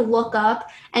to like look up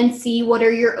and see what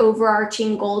are your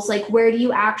overarching goals, like where do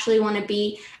you actually want to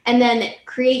be, and then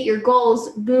create your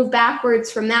goals, move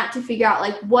backwards from that to figure out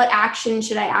like what action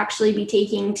should I actually be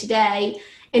taking today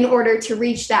in order to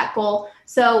reach that goal.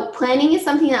 So planning is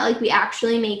something that like we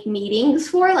actually make meetings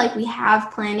for. Like we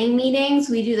have planning meetings.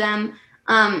 We do them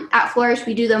at Flourish.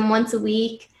 We do them once a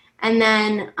week, and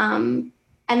then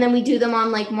we do them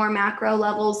on like more macro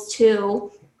levels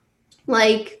too,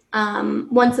 like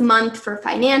once a month for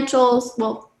financials.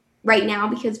 Well, right now,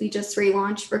 because we just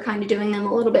relaunched, we're kind of doing them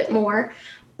a little bit more,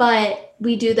 but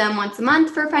we do them once a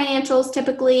month for financials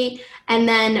typically. And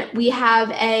then we have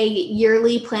a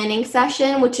yearly planning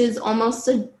session, which is almost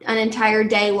an entire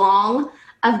day long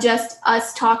of just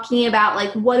us talking about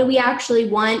like, what do we actually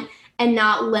want, and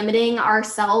not limiting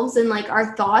ourselves and like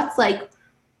our thoughts, like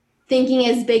thinking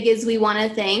as big as we want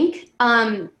to think,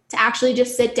 to actually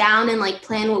just sit down and like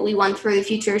plan what we want for the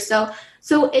future. So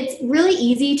it's really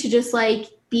easy to just like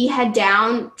be head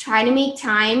down, try to make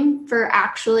time for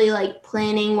actually like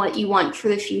planning what you want for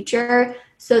the future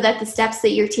so that the steps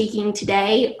that you're taking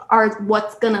today are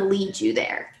what's going to lead you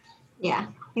there. Yeah,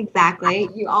 exactly.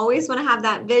 You always want to have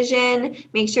that vision,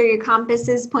 make sure your compass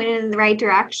is pointed in the right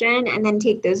direction, and then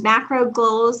take those macro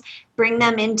goals, bring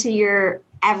them into your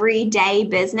everyday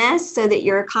business so that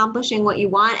you're accomplishing what you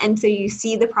want, and so you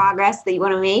see the progress that you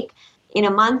want to make in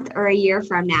a month or a year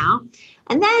from now.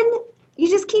 And then you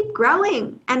just keep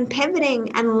growing and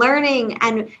pivoting and learning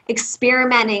and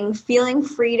experimenting, feeling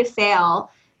free to fail.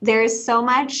 There's so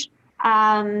much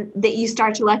that you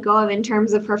start to let go of in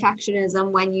terms of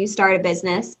perfectionism when you start a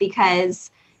business,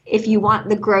 because if you want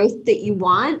the growth that you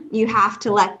want, you have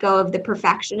to let go of the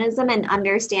perfectionism and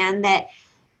understand that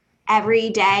every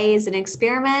day is an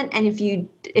experiment. And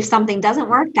if something doesn't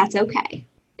work, that's okay.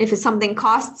 If something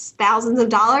costs thousands of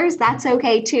dollars, that's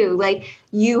okay too. Like,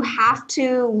 you have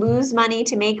to lose money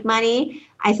to make money.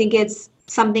 I think it's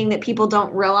something that people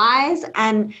don't realize,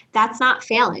 and that's not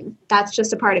failing. That's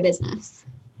just a part of business.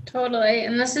 Totally.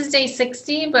 And this is day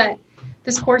 60, but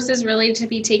this course is really to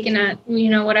be taken at,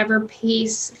 whatever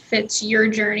pace fits your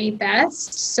journey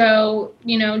best. So,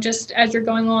 just as you're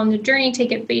going along the journey,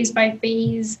 take it phase by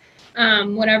phase,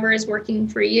 whatever is working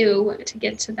for you to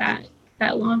get to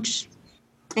that launch.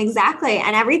 Exactly.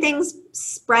 And everything's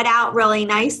spread out really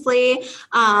nicely.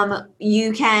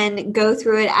 You can go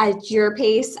through it at your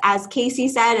pace, as Casey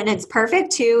said, and it's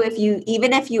perfect too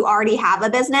even if you already have a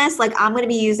business. Like, I'm going to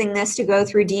be using this to go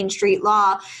through Dean Street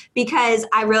Law because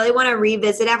I really want to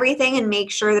revisit everything and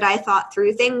make sure that I thought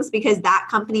through things, because that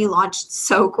company launched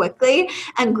so quickly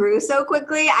and grew so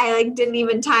quickly. I didn't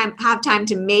even have time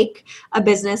to make a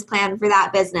business plan for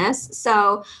that business.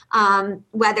 So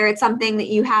whether it's something that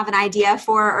you have an idea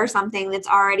for or something that's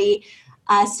already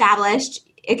established,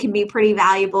 it can be pretty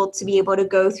valuable to be able to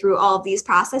go through all of these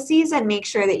processes and make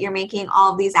sure that you're making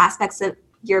all of these aspects of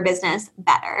your business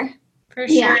better. For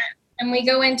sure. Yeah. And we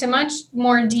go into much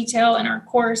more detail in our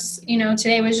course.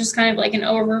 Today was just kind of like an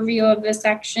overview of the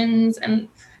sections and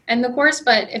the course.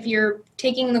 But if you're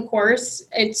taking the course,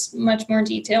 it's much more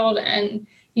detailed. And,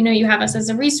 you have us as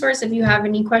a resource if you have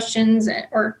any questions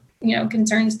or,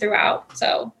 concerns throughout.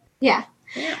 So, yeah.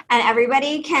 And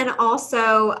everybody can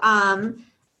also,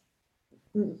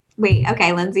 wait,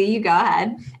 okay, Lindsay, you go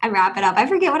ahead and wrap it up. I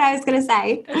forget what I was going to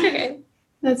say. That's okay.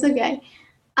 That's okay.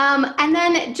 And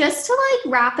then just to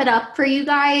wrap it up for you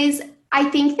guys, I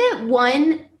think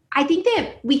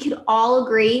that we could all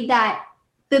agree that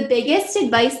the biggest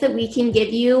advice that we can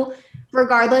give you,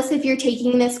 regardless if you're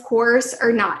taking this course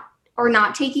or not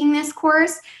taking this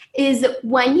course, is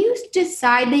when you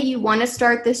decide that you want to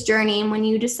start this journey and when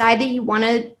you decide that you want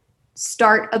to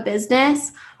start a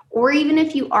business, or even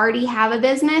if you already have a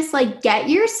business, get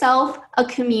yourself a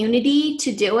community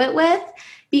to do it with,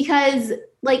 because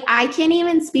I can't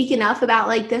even speak enough about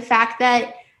the fact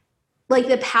that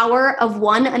the power of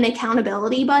an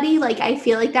accountability buddy. I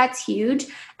feel like that's huge.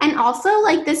 And also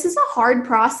this is a hard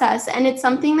process and it's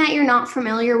something that you're not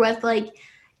familiar with.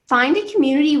 Find a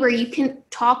community where you can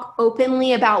talk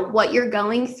openly about what you're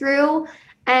going through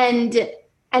and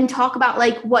talk about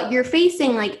what you're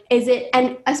facing.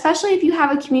 And especially if you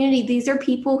have a community, these are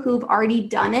people who've already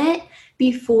done it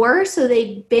before. So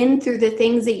they've been through the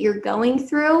things that you're going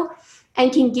through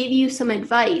and can give you some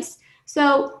advice.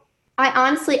 So I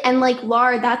honestly, and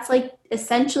Laura, that's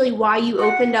essentially why you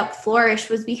opened up Flourish,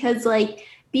 was because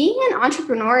being an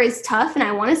entrepreneur is tough. And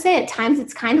I want to say at times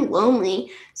it's kind of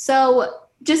lonely. So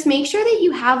just make sure that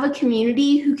you have a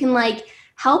community who can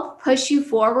help push you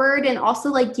forward and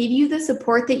also give you the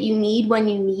support that you need when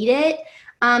you need it.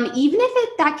 Even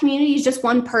if that community is just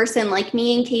one person, like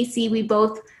me and Casey, we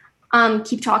both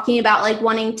keep talking about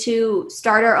wanting to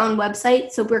start our own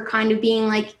website. So we're kind of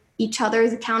being each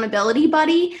other's accountability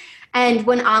buddy. And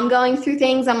when I'm going through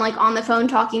things, I'm on the phone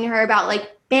talking to her about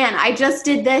man, I just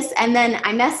did this and then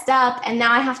I messed up and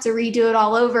now I have to redo it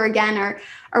all over again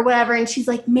or whatever. And she's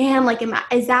like, man,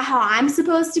 is that how I'm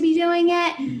supposed to be doing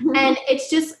it? Mm-hmm. And it's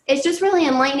just really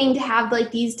enlightening to have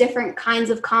these different kinds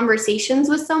of conversations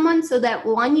with someone, so that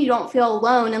one, you don't feel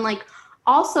alone. And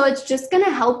also it's just going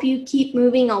to help you keep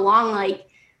moving along.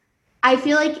 I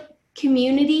feel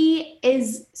community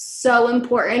is so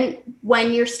important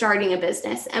when you're starting a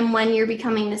business and when you're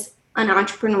becoming an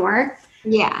entrepreneur.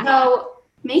 Yeah. So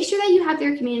make sure that you have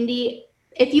your community.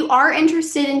 If you are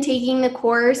interested in taking the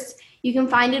course, you can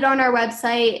find it on our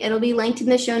website. It'll be linked in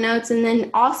the show notes. And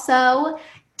then also,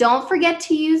 don't forget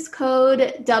to use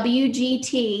code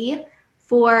WGT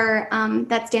for,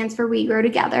 that stands for We Grow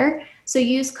Together. So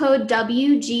use code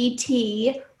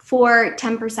WGT for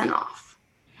 10% off.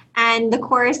 And the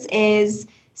course is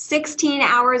 16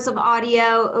 hours of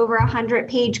audio, over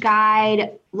 100-page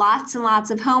guide, lots and lots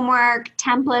of homework,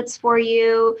 templates for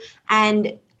you,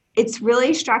 and it's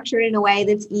really structured in a way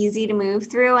that's easy to move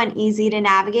through and easy to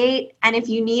navigate. And if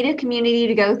you need a community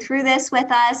to go through this with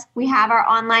us, we have our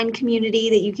online community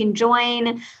that you can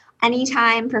join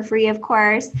anytime for free, of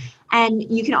course. And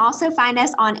you can also find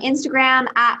us on Instagram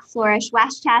at Flourish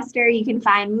Westchester. You can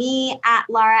find me at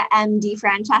Laura M.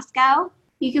 DiFrancesco.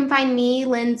 You can find me,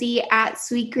 Lindsay, at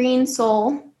Sweet Green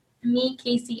Soul. Me,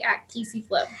 Casey, at Casey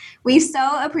Flow. We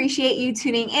so appreciate you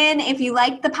tuning in. If you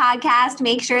like the podcast,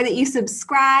 make sure that you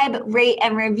subscribe, rate,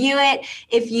 and review it.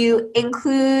 If you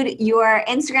include your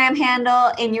Instagram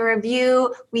handle in your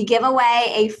review, we give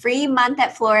away a free month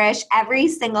at Flourish every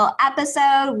single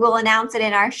episode. We'll announce it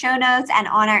in our show notes and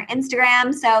on our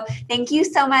Instagram. So thank you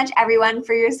so much, everyone,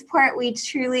 for your support. We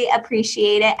truly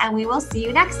appreciate it, and we will see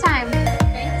you next time.